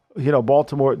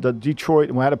 Baltimore, Detroit,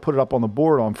 and we had to put it up on the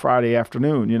board on Friday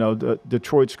afternoon.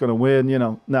 Detroit's going to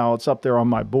win. Now it's up there on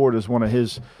my board as one of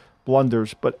his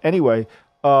blunders. But anyway,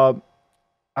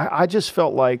 I just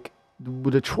felt like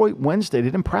Detroit Wednesday, they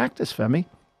didn't practice, Femi.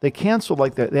 They canceled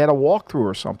like that. They had a walkthrough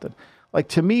or something. Like,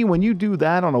 to me, when you do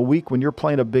that on a week when you're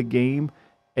playing a big game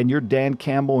and you're Dan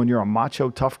Campbell and you're a macho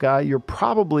tough guy, your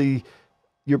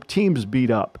team's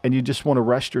beat up and you just want to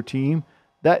rest your team.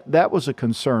 That was a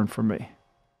concern for me.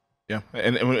 Yeah,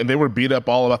 and they were beat up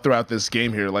all throughout this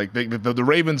game here. Like the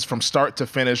Ravens from start to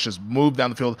finish just moved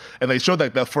down the field, and they showed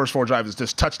that the first 4 drives is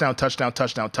just touchdown, touchdown,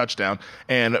 touchdown, touchdown.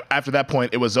 And after that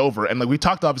point, it was over. And we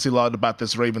talked obviously a lot about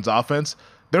this Ravens offense.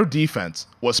 Their defense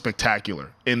was spectacular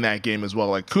in that game as well.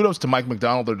 Like, kudos to Mike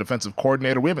McDonald, their defensive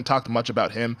coordinator. We haven't talked much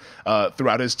about him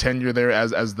throughout his tenure there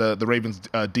as the Ravens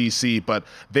DC, but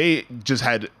they just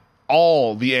had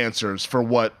all the answers for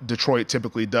what Detroit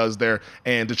typically does there,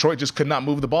 and Detroit just could not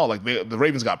move the ball. Like, the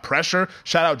Ravens got pressure.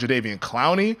 Shout out Jadeveon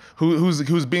Clowney,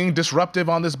 who's being disruptive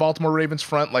on this Baltimore Ravens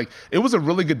front. Like, it was a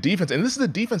really good defense, and this is a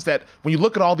defense that, when you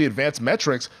look at all the advanced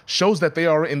metrics, shows that they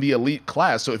are in the elite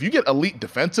class. So if you get elite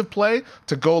defensive play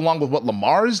to go along with what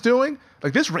Lamar is doing,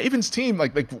 like, this Ravens team,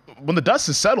 like when the dust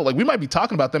is settled, like, we might be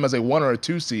talking about them as a 1 or a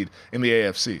 2 seed in the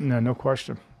AFC. No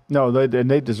question. No,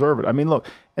 they deserve it. I mean, look,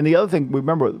 and the other thing,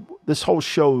 remember, this whole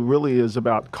show really is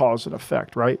about cause and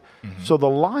effect, right? Mm-hmm. So the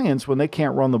Lions, when they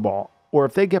can't run the ball, or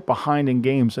if they get behind in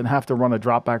games and have to run a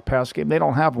drop-back pass game, they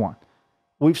don't have one.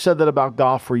 We've said that about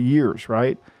Goff for years,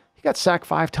 right? He got sacked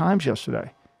 5 times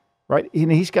yesterday, right?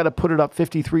 And he's got to put it up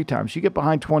 53 times. You get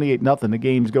behind 28-0, the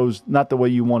game goes not the way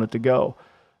you want it to go.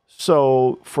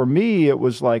 So for me, it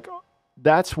was like,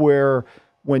 that's where,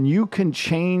 when you can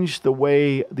change the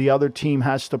way the other team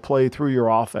has to play through your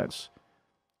offense,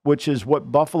 which is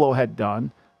what Buffalo had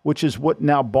done. which is what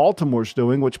now Baltimore's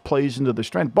doing, which plays into the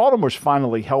strength. Baltimore's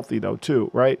finally healthy, though,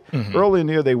 too, right? Early in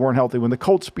the year, they weren't healthy. When the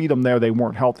Colts beat them there, they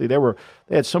weren't healthy. They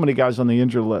had so many guys on the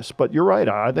injured list. But you're right.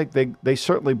 I think they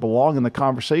certainly belong in the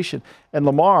conversation. And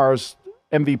Lamar's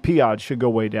MVP odds should go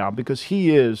way down because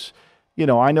he is,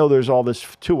 I know there's all this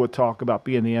Tua talk about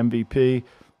being the MVP,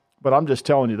 but I'm just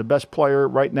telling you, the best player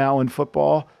right now in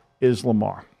football is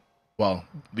Lamar. Well,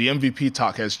 the MVP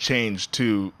talk has changed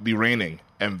to the reigning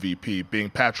MVP, being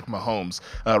Patrick Mahomes.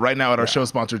 Right now at our show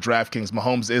sponsor, DraftKings,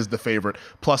 Mahomes is the favorite,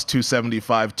 plus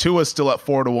 275. Tua is still at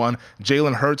 4-1.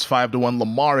 Jalen Hurts, 5-1.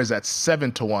 Lamar is at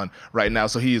 7-1 right now,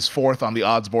 so he is fourth on the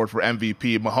odds board for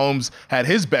MVP. Mahomes had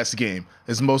his best game,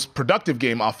 his most productive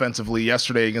game offensively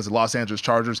yesterday against the Los Angeles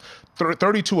Chargers.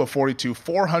 32 of 42,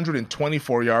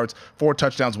 424 yards, 4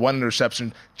 touchdowns, 1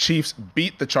 interception. Chiefs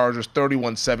beat the Chargers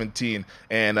 31-17,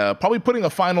 and probably putting a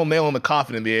final nail in the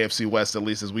coffin in the AFC West, at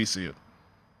least as we see it.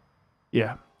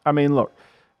 Yeah. I mean, look,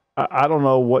 I don't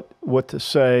know what to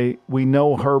say. We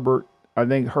know Herbert. I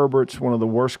think Herbert's one of the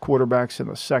worst quarterbacks in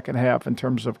the second half in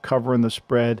terms of covering the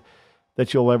spread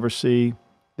that you'll ever see.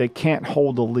 They can't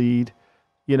hold a lead.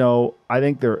 I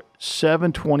think they're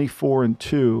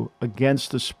 7-24-2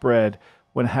 against the spread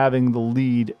when having the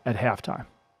lead at halftime.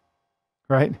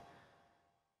 Right?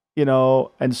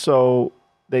 And so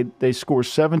they score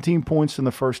 17 points in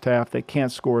the first half. They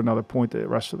can't score another point the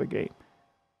rest of the game.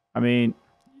 I mean,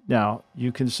 now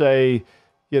you can say,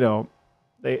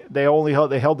 they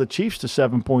held the Chiefs to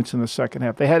 7 points in the second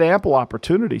half. They had ample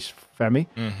opportunities, Femi.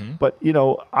 But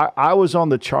I was on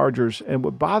the Chargers, and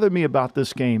what bothered me about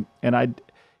this game, and I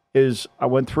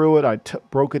went through it, I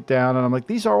broke it down, and I'm like,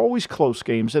 these are always close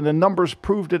games, and the numbers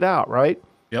proved it out, right?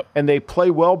 Yep. And they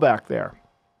play well back there.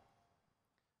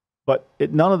 But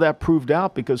none of that proved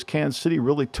out because Kansas City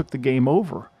really took the game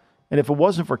over. And if it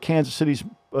wasn't for Kansas City's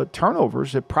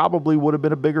turnovers, it probably would have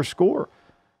been a bigger score.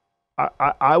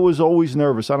 I was always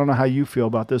nervous. I don't know how you feel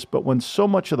about this, but when so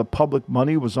much of the public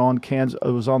money was on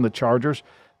the Chargers,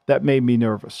 that made me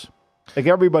nervous. Like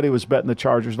everybody was betting the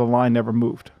Chargers, the line never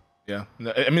moved. Yeah.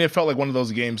 I mean, it felt like one of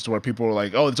those games to where people were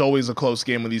like, oh, it's always a close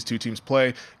game when these two teams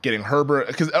play. Getting Herbert,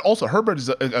 because also Herbert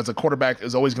as a quarterback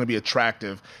is always going to be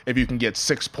attractive. If you can get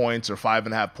 6 points or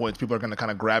 5.5 points, people are going to kind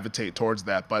of gravitate towards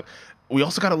that. But we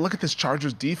also got to look at this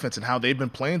Chargers defense and how they've been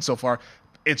playing so far.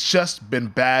 It's just been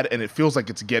bad, and it feels like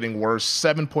it's getting worse.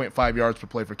 7.5 yards per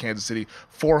play for Kansas City,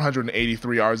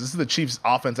 483 yards. This is the Chiefs'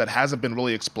 offense that hasn't been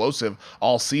really explosive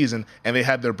all season, and they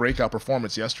had their breakout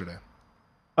performance yesterday.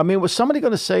 I mean, was somebody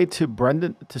going to say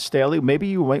to Staley, maybe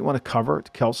you might want to cover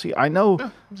Kelsey? I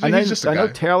know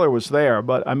Taylor was there,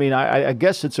 but I mean, I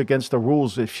guess it's against the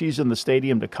rules if she's in the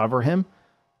stadium to cover him.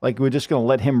 Like, we're just going to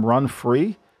let him run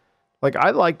free. Like,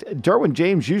 Derwin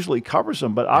James usually covers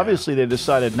him, but obviously they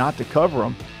decided not to cover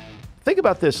him. Think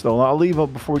about this, though. I'll leave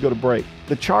it before we go to break.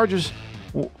 The Chargers,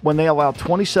 when they allow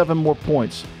 27 more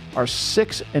points, are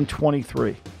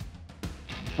 6-23.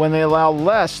 When they allow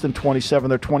less than 27,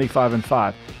 they're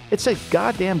 25-5. It's a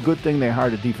goddamn good thing they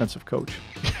hired a defensive coach.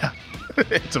 Yeah,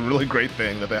 it's a really great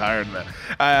thing that they hired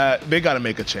that. They got to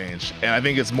make a change, and I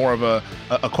think it's more of a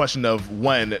question of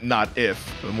when, not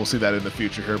if, and we'll see that in the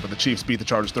future here. But the Chiefs beat the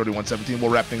Chargers 31-17.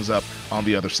 We'll wrap things up on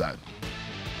the other side.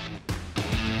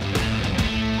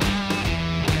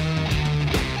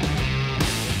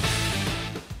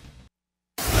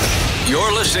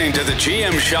 You're listening to the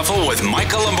GM Shuffle with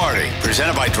Michael Lombardi,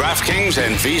 presented by DraftKings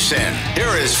and VSiN.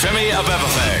 Here is Femi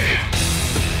Abebefe.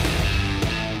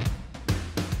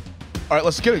 All right,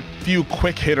 let's get a few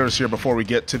quick hitters here before we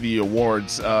get to the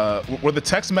awards. Were the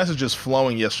text messages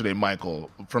flowing yesterday, Michael,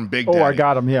 from Big Daddy? Oh, I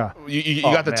got them, yeah. You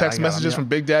got the text messages from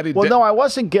Big Daddy? Well, no, I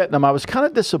wasn't getting them. I was kind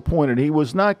of disappointed. He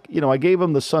was not, I gave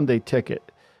him the Sunday ticket.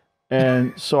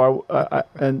 And so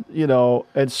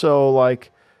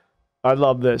I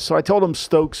love this. So I told him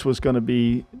Stokes was going to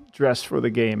be dressed for the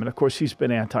game. And, of course, he's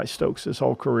been anti-Stokes his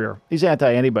whole career. He's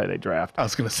anti-anybody they draft. I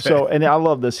was going to say. So, and I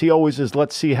love this. He always is,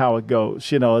 let's see how it goes.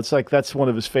 It's like that's one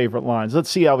of his favorite lines.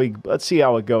 Let's see how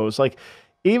it goes. Like,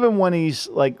 even when he's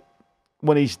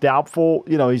doubtful,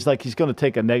 he's going to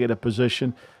take a negative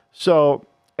position. So,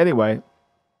 anyway,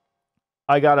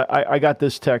 I got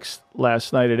this text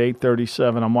last night at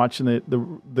 8:37. I'm watching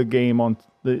the game on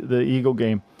the Eagle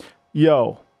game.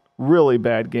 Really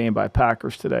bad game by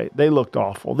Packers today. They looked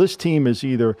awful. This team is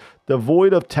either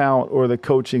devoid of talent or the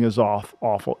coaching is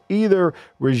awful. Either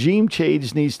regime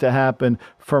change needs to happen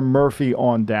from Murphy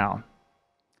on down.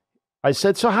 I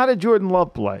said, so how did Jordan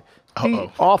Love play?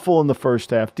 Awful in the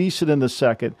first half, decent in the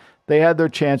second. They had their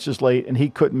chances late, and he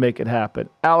couldn't make it happen.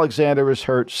 Alexander is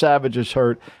hurt, Savage is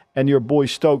hurt, and your boy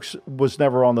Stokes was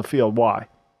never on the field. Why?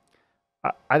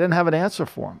 I didn't have an answer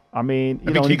for him. I mean,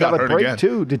 I think he got a hurt break again.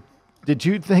 too. Did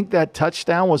you think that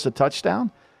touchdown was a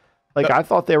touchdown? Like, I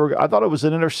thought it was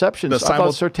an interception. I thought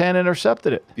Surtain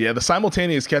intercepted it. Yeah, the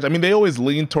simultaneous catch. I mean, they always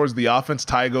lean towards the offense,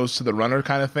 tie goes to the runner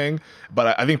kind of thing.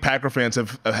 But I think Packer fans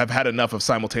have had enough of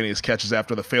simultaneous catches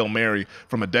after the Fail Mary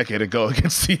from a decade ago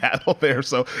against Seattle there.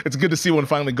 So it's good to see one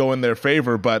finally go in their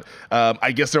favor. But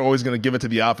I guess they're always going to give it to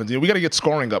the offense. We got to get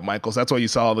scoring up, Michael. So that's why you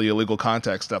saw all the illegal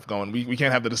contact stuff going. We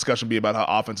can't have the discussion be about how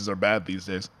offenses are bad these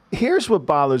days. Here's what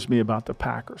bothers me about the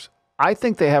Packers. I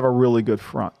think they have a really good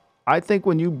front. I think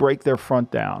when you break their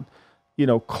front down,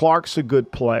 Clark's a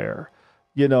good player.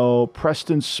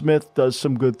 Preston Smith does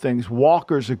some good things.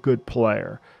 Walker's a good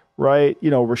player, right?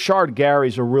 Rashard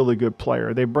Gary's a really good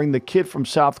player. They bring the kid from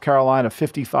South Carolina,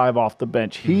 55, off the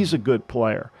bench. He's a good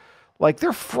player. Like,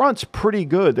 their front's pretty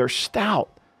good. They're stout.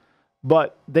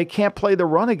 But they can't play the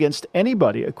run against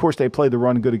anybody. Of course, they play the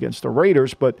run good against the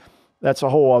Raiders, but that's a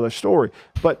whole other story.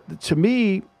 But to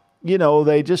me, they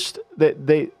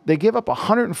give up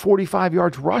 145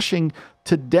 yards rushing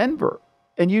to Denver.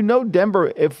 And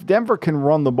Denver, if Denver can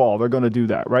run the ball, they're going to do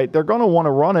that, right? They're going to want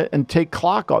to run it and take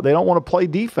clock off. They don't want to play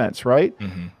defense, right?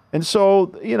 Mm-hmm. And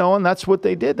so, and that's what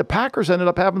they did. The Packers ended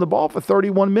up having the ball for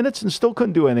 31 minutes and still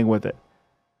couldn't do anything with it.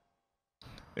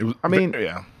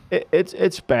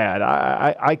 It's bad.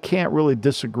 I can't really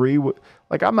disagree with.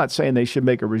 Like, I'm not saying they should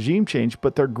make a regime change,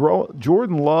 but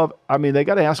Jordan Love, they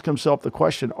got to ask himself the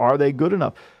question, are they good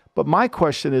enough? But my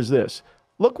question is this.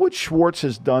 Look what Schwartz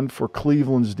has done for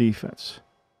Cleveland's defense.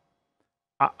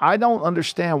 I don't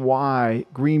understand why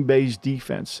Green Bay's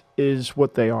defense is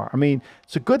what they are.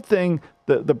 It's a good thing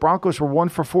the Broncos were 1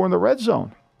 for 4 in the red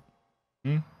zone.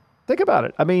 Think about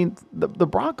it. The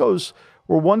Broncos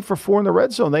were 1 for 4 in the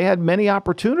red zone. They had many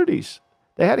opportunities.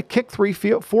 They had to kick 4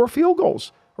 field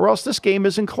goals, or else this game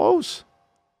isn't close.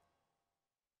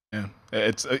 Yeah,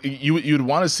 it's you'd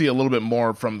want to see a little bit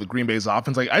more from the Green Bay's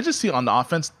offense. Like, I just see on the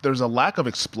offense, there's a lack of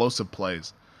explosive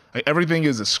plays. Like, everything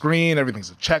is a screen, everything's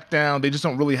a check down. They just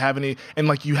don't really have any. And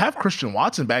like, you have Christian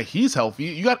Watson back, he's healthy.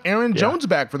 You got Aaron Jones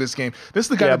back for this game. This is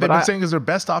the guy that they've been saying is their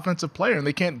best offensive player, and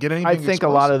they can't get anything. I think explosive.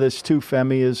 A lot of this too,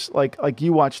 Femi, is like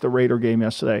you watched the Raider game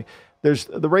yesterday.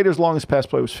 The Raiders' longest pass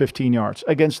play was 15 yards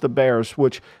against the Bears,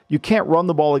 which you can't run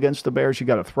the ball against the Bears. You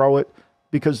got to throw it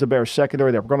because the Bears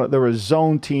secondary, they're a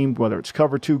zone team, whether it's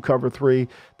cover 2, cover 3.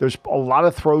 There's a lot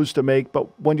of throws to make,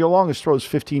 but when your longest throw is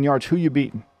 15 yards, who you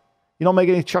beating? You don't make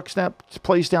any chuck snap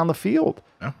plays down the field.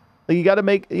 No. You got to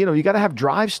make, you got to have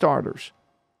drive starters.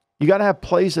 You got to have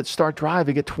plays that start drive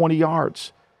and get 20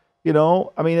 yards.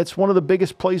 It's one of the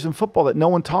biggest plays in football that no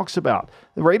one talks about.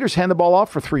 The Raiders hand the ball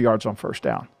off for 3 yards on first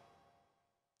down.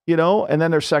 And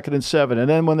then they're 2nd and 7. And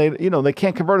then when they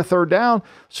can't convert a third down,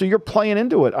 so you're playing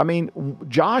into it.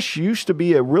 Josh used to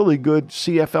be a really good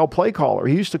CFL play caller.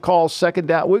 He used to call second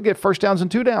down. We'd get first downs and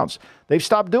 2 downs. They've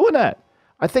stopped doing that.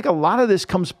 I think a lot of this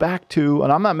comes back to,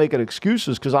 and I'm not making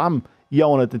excuses because I'm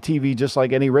yelling at the TV just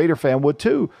like any Raider fan would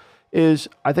too, is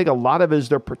I think a lot of it is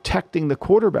they're protecting the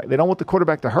quarterback. They don't want the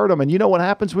quarterback to hurt them. And you know what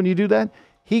happens when you do that?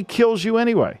 He kills you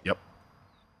anyway. Yep.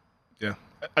 Yeah.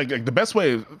 The best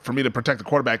way for me to protect the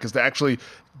quarterback is to actually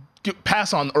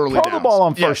pass on early downs. Throw the ball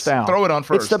on first down. Throw it on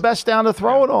first. It's the best down to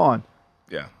throw it on.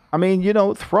 Yeah.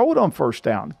 Throw it on first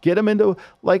down. Get them into,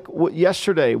 like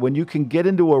yesterday, when you can get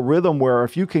into a rhythm where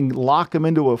if you can lock them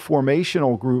into a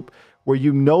formational group where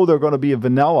they're going to be a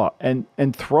vanilla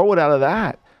and throw it out of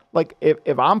that. Like,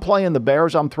 if I'm playing the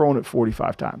Bears, I'm throwing it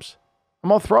 45 times. I'm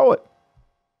going to throw it.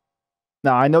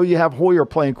 Now, I know you have Hoyer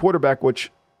playing quarterback,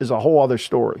 which is a whole other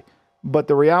story. But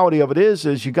the reality of it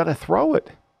is you got to throw it.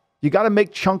 You got to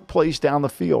make chunk plays down the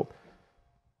field.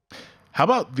 How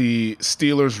about the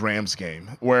Steelers-Rams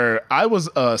game, where I was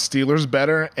a Steelers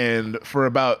bettor, and for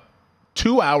about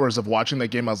 2 hours of watching that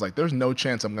game, I was like, there's no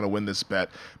chance I'm going to win this bet.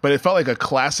 But it felt like a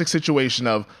classic situation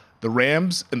of the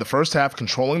Rams in the first half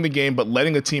controlling the game but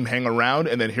letting a team hang around,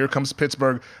 and then here comes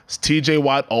Pittsburgh. TJ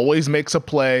Watt always makes a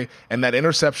play, and that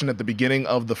interception at the beginning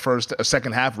of the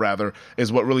second half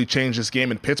is what really changed this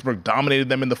game, and Pittsburgh dominated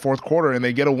them in the fourth quarter, and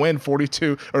they get a win to improve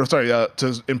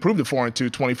to 4-2,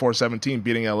 24-17,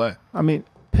 beating LA.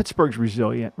 Pittsburgh's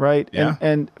resilient, right? Yeah.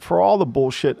 And for all the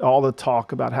bullshit, all the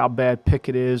talk about how bad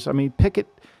Pickett is, Pickett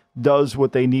does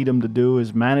what they need him to do,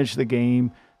 is manage the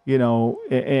game.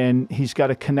 And he's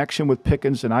got a connection with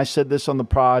Pickens. And I said this on the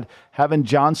pod, having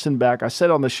Johnson back, I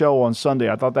said on the show on Sunday,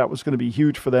 I thought that was going to be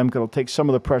huge for them because it'll take some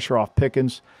of the pressure off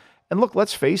Pickens. And look,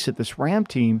 let's face it, this Ram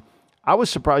team, I was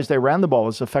surprised they ran the ball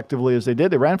as effectively as they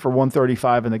did. They ran for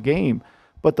 135 in the game.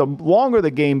 But the longer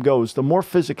the game goes, the more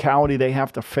physicality they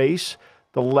have to face,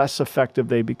 the less effective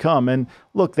they become. And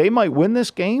look, they might win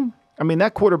this game, I mean,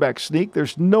 that quarterback sneak,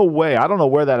 there's no way. I don't know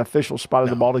where that official spotted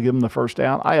the ball to give him the first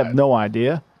down. I have no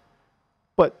idea.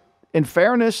 But in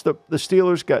fairness, the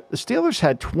Steelers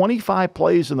had 25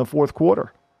 plays in the fourth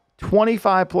quarter.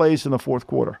 25 plays in the fourth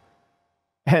quarter.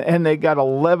 And they got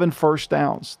 11 first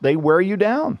downs. They wear you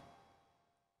down.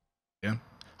 Yeah.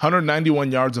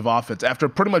 191 yards of offense after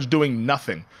pretty much doing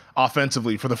nothing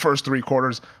offensively for the first three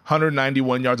quarters.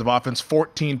 191 yards of offense,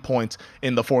 14 points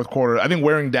in the fourth quarter. I think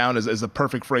wearing down is the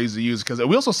perfect phrase to use, because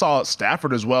we also saw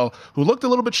Stafford as well, who looked a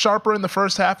little bit sharper in the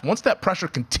first half. Once that pressure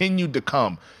continued to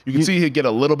come, you can see he'd get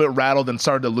a little bit rattled and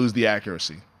started to lose the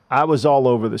accuracy. I was all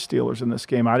over the Steelers in this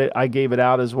game. I gave it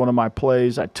out as one of my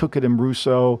plays. I took it in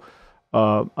Russo.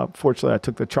 Unfortunately, I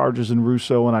took the Chargers in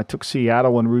Russo, and I took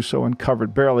Seattle in Russo and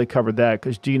barely covered that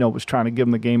because Geno was trying to give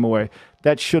him the game away.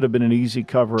 That should have been an easy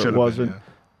cover. It wasn't.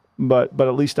 But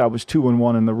at least I was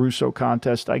 2-1 in the Russo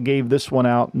contest. I gave this one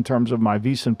out in terms of my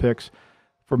VSiN picks.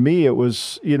 For me, it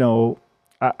was,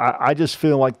 I just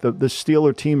feel like the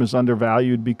Steeler team is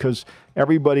undervalued because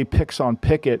everybody picks on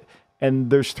Pickett, and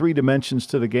there's three dimensions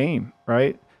to the game,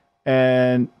 right?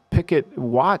 And Pickett,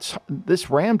 Watts, this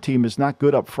Ram team is not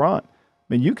good up front.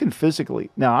 I mean, you can physically.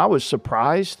 Now, I was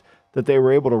surprised that they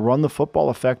were able to run the football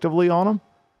effectively on them,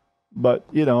 but,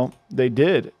 they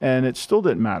did, and it still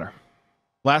didn't matter.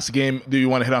 Last game, do you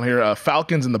want to hit on here?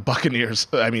 Falcons and the Buccaneers.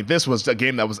 I mean, this was a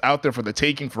game that was out there for the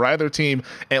taking for either team.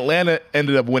 Atlanta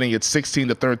ended up winning it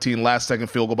 16-13, last-second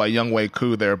field goal by Younghoe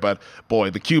Koo there. But, boy,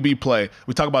 the QB play.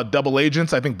 We talk about double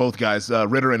agents. I think both guys,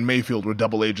 Ritter and Mayfield, were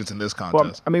double agents in this contest.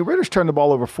 Well, I mean, Ritter's turned the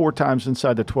ball over 4 times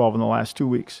inside the 12 in the last 2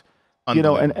 weeks.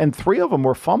 And 3 of them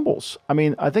were fumbles. I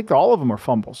mean, I think all of them are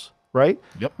fumbles, right?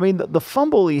 Yep. I mean, the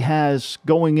fumble he has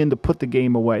going in to put the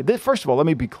game away. First of all, let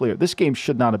me be clear. This game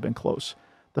should not have been close.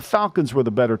 The Falcons were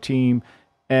the better team,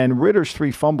 and Ritter's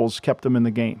 3 fumbles kept him in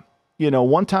the game.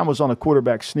 One time was on a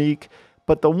quarterback sneak,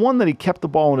 but the one that he kept the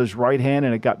ball in his right hand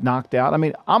and it got knocked out. I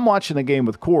mean, I'm watching the game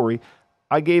with Corey.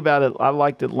 I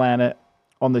liked Atlanta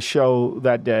on the show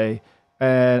that day,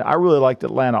 and I really liked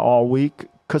Atlanta all week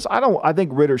because I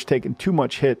think Ritter's taken too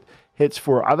much hits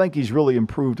for. I think he's really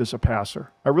improved as a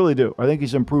passer. I really do. I think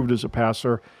he's improved as a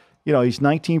passer. He's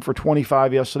 19 for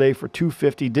 25 yesterday for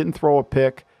 250. Didn't throw a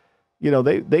pick.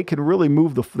 They could really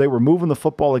they were moving the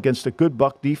football against a good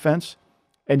Buck defense,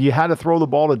 and you had to throw the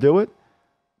ball to do it.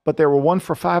 But they were 1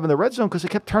 for 5 in the red zone because they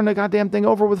kept turning the goddamn thing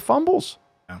over with fumbles.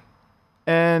 Yeah.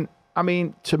 And I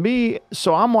mean, to me,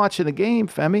 so I'm watching the game,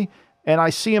 Femi, and I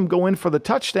see him go in for the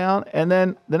touchdown, and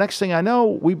then the next thing I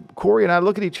know, Corey and I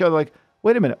look at each other like,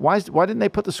 wait a minute, why didn't they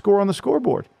put the score on the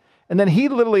scoreboard? And then he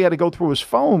literally had to go through his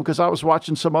phone because I was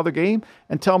watching some other game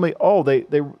and tell me, oh,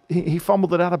 he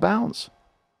fumbled it out of bounds.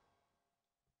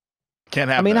 Can't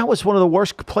have I mean, that was one of the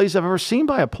worst plays I've ever seen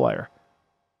by a player.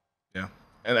 Yeah.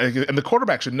 And the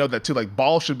quarterback should know that too. Like,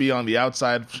 ball should be on the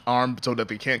outside arm so that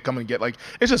they can't come and get,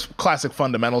 it's just classic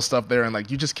fundamental stuff there.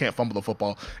 And you just can't fumble the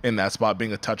football in that spot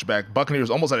being a touchback. Buccaneers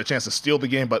almost had a chance to steal the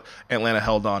game, but Atlanta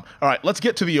held on. All right, let's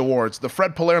get to the awards. The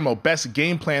Fred Palermo Best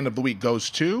Game Plan of the Week goes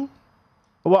to?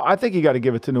 Well, I think you got to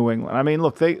give it to New England. I mean,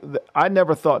 look, I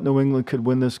never thought New England could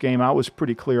win this game. I was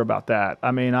pretty clear about that.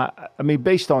 I mean,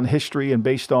 based on history and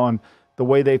based on the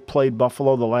way they've played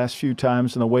Buffalo the last few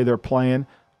times and the way they're playing,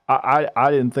 I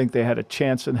didn't think they had a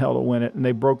chance in hell to win it, and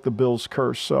they broke the Bills'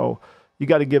 curse. So you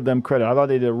got to give them credit. I thought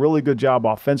they did a really good job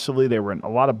offensively. They were in a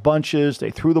lot of bunches. They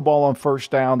threw the ball on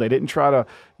first down. They didn't try to,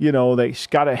 they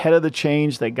got ahead of the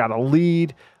chains. They got a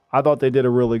lead. I thought they did a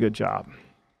really good job.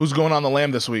 Who's going on the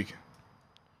lamb this week?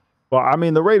 Well, I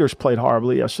mean, the Raiders played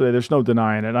horribly yesterday. There's no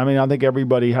denying it. I mean, I think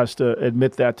everybody has to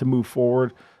admit that to move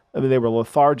forward. I mean, they were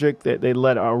lethargic. They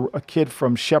let a kid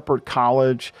from Shepherd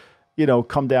College,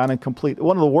 come down and complete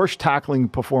one of the worst tackling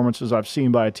performances I've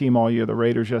seen by a team all year, the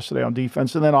Raiders yesterday on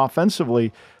defense. And then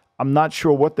offensively, I'm not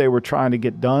sure what they were trying to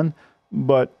get done,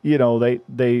 but,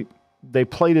 they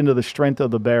played into the strength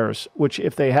of the Bears, which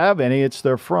if they have any, it's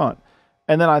their front.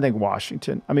 And then I think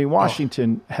Washington. I mean,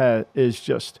 Washington is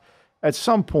just at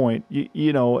some point,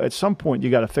 you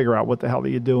got to figure out what the hell are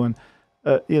you doing.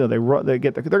 They're going to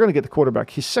get the quarterback.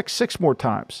 He's six more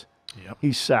times. Yep.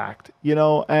 He's sacked,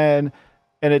 and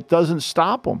it doesn't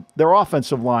stop them. Their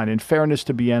offensive line, in fairness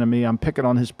to Bieniemy, I'm picking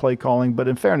on his play calling, but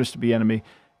in fairness to Bieniemy,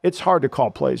 it's hard to call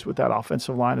plays with that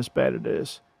offensive line as bad as it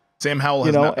is. Sam Howell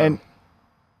has not been.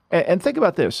 And think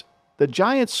about this. The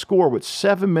Giants score with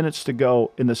 7 minutes to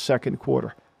go in the second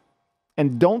quarter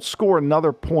and don't score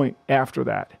another point after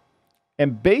that.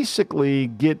 And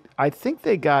basically I think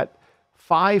they got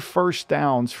 5 first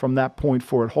downs from that point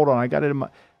forward. Hold on, I got it in my.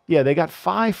 Yeah, they got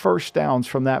 5 first downs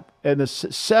from that, and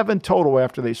 7 total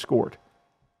after they scored.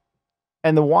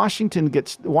 And Washington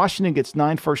gets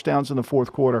 9 first downs in the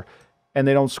fourth quarter, and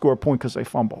they don't score a point because they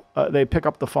fumble. They pick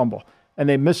up the fumble, and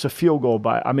they miss a field goal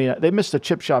they missed a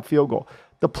chip shot field goal.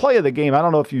 The play of the game, I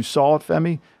don't know if you saw it,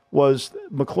 Femi, was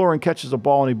McLaurin catches a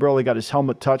ball and he barely got his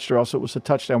helmet touched, or else it was a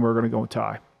touchdown. We were going to go and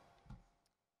tie.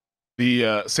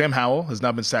 The Sam Howell has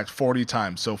now been sacked 40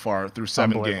 times so far through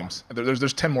 7 games.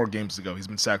 There's 10 more games to go. He's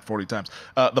been sacked 40 times.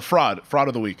 The fraud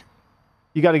of the week.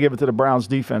 You got to give it to the Browns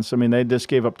defense. I mean, they just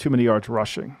gave up too many yards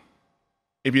rushing.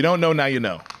 If you don't know, now you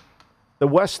know. The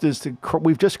West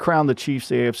we've just crowned the Chiefs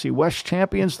the AFC West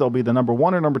champions. They'll be the number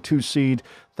 1 or number 2 seed.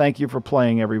 Thank you for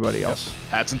playing, everybody else. Yep.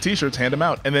 Hats and T-shirts, hand them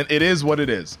out. And then it is what it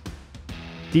is.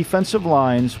 Defensive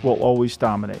lines will always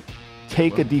dominate.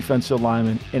 Take a defensive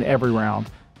lineman in every round.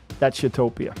 That's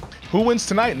utopia. Who wins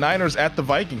tonight? Niners at the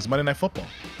Vikings, Monday Night Football.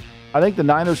 I think the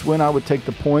Niners win. I would take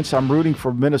the points. I'm rooting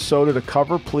for Minnesota to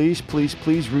cover. Please, please,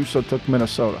 please. Russo took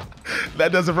Minnesota.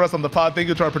 That does it for us on the pod. Thank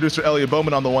you to our producer, Elliot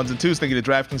Bowman, on the ones and twos. Thank you to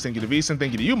DraftKings. Thank you to VSiN.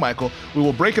 Thank you to you, Michael. We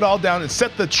will break it all down and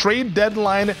set the trade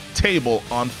deadline table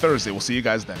on Thursday. We'll see you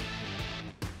guys then.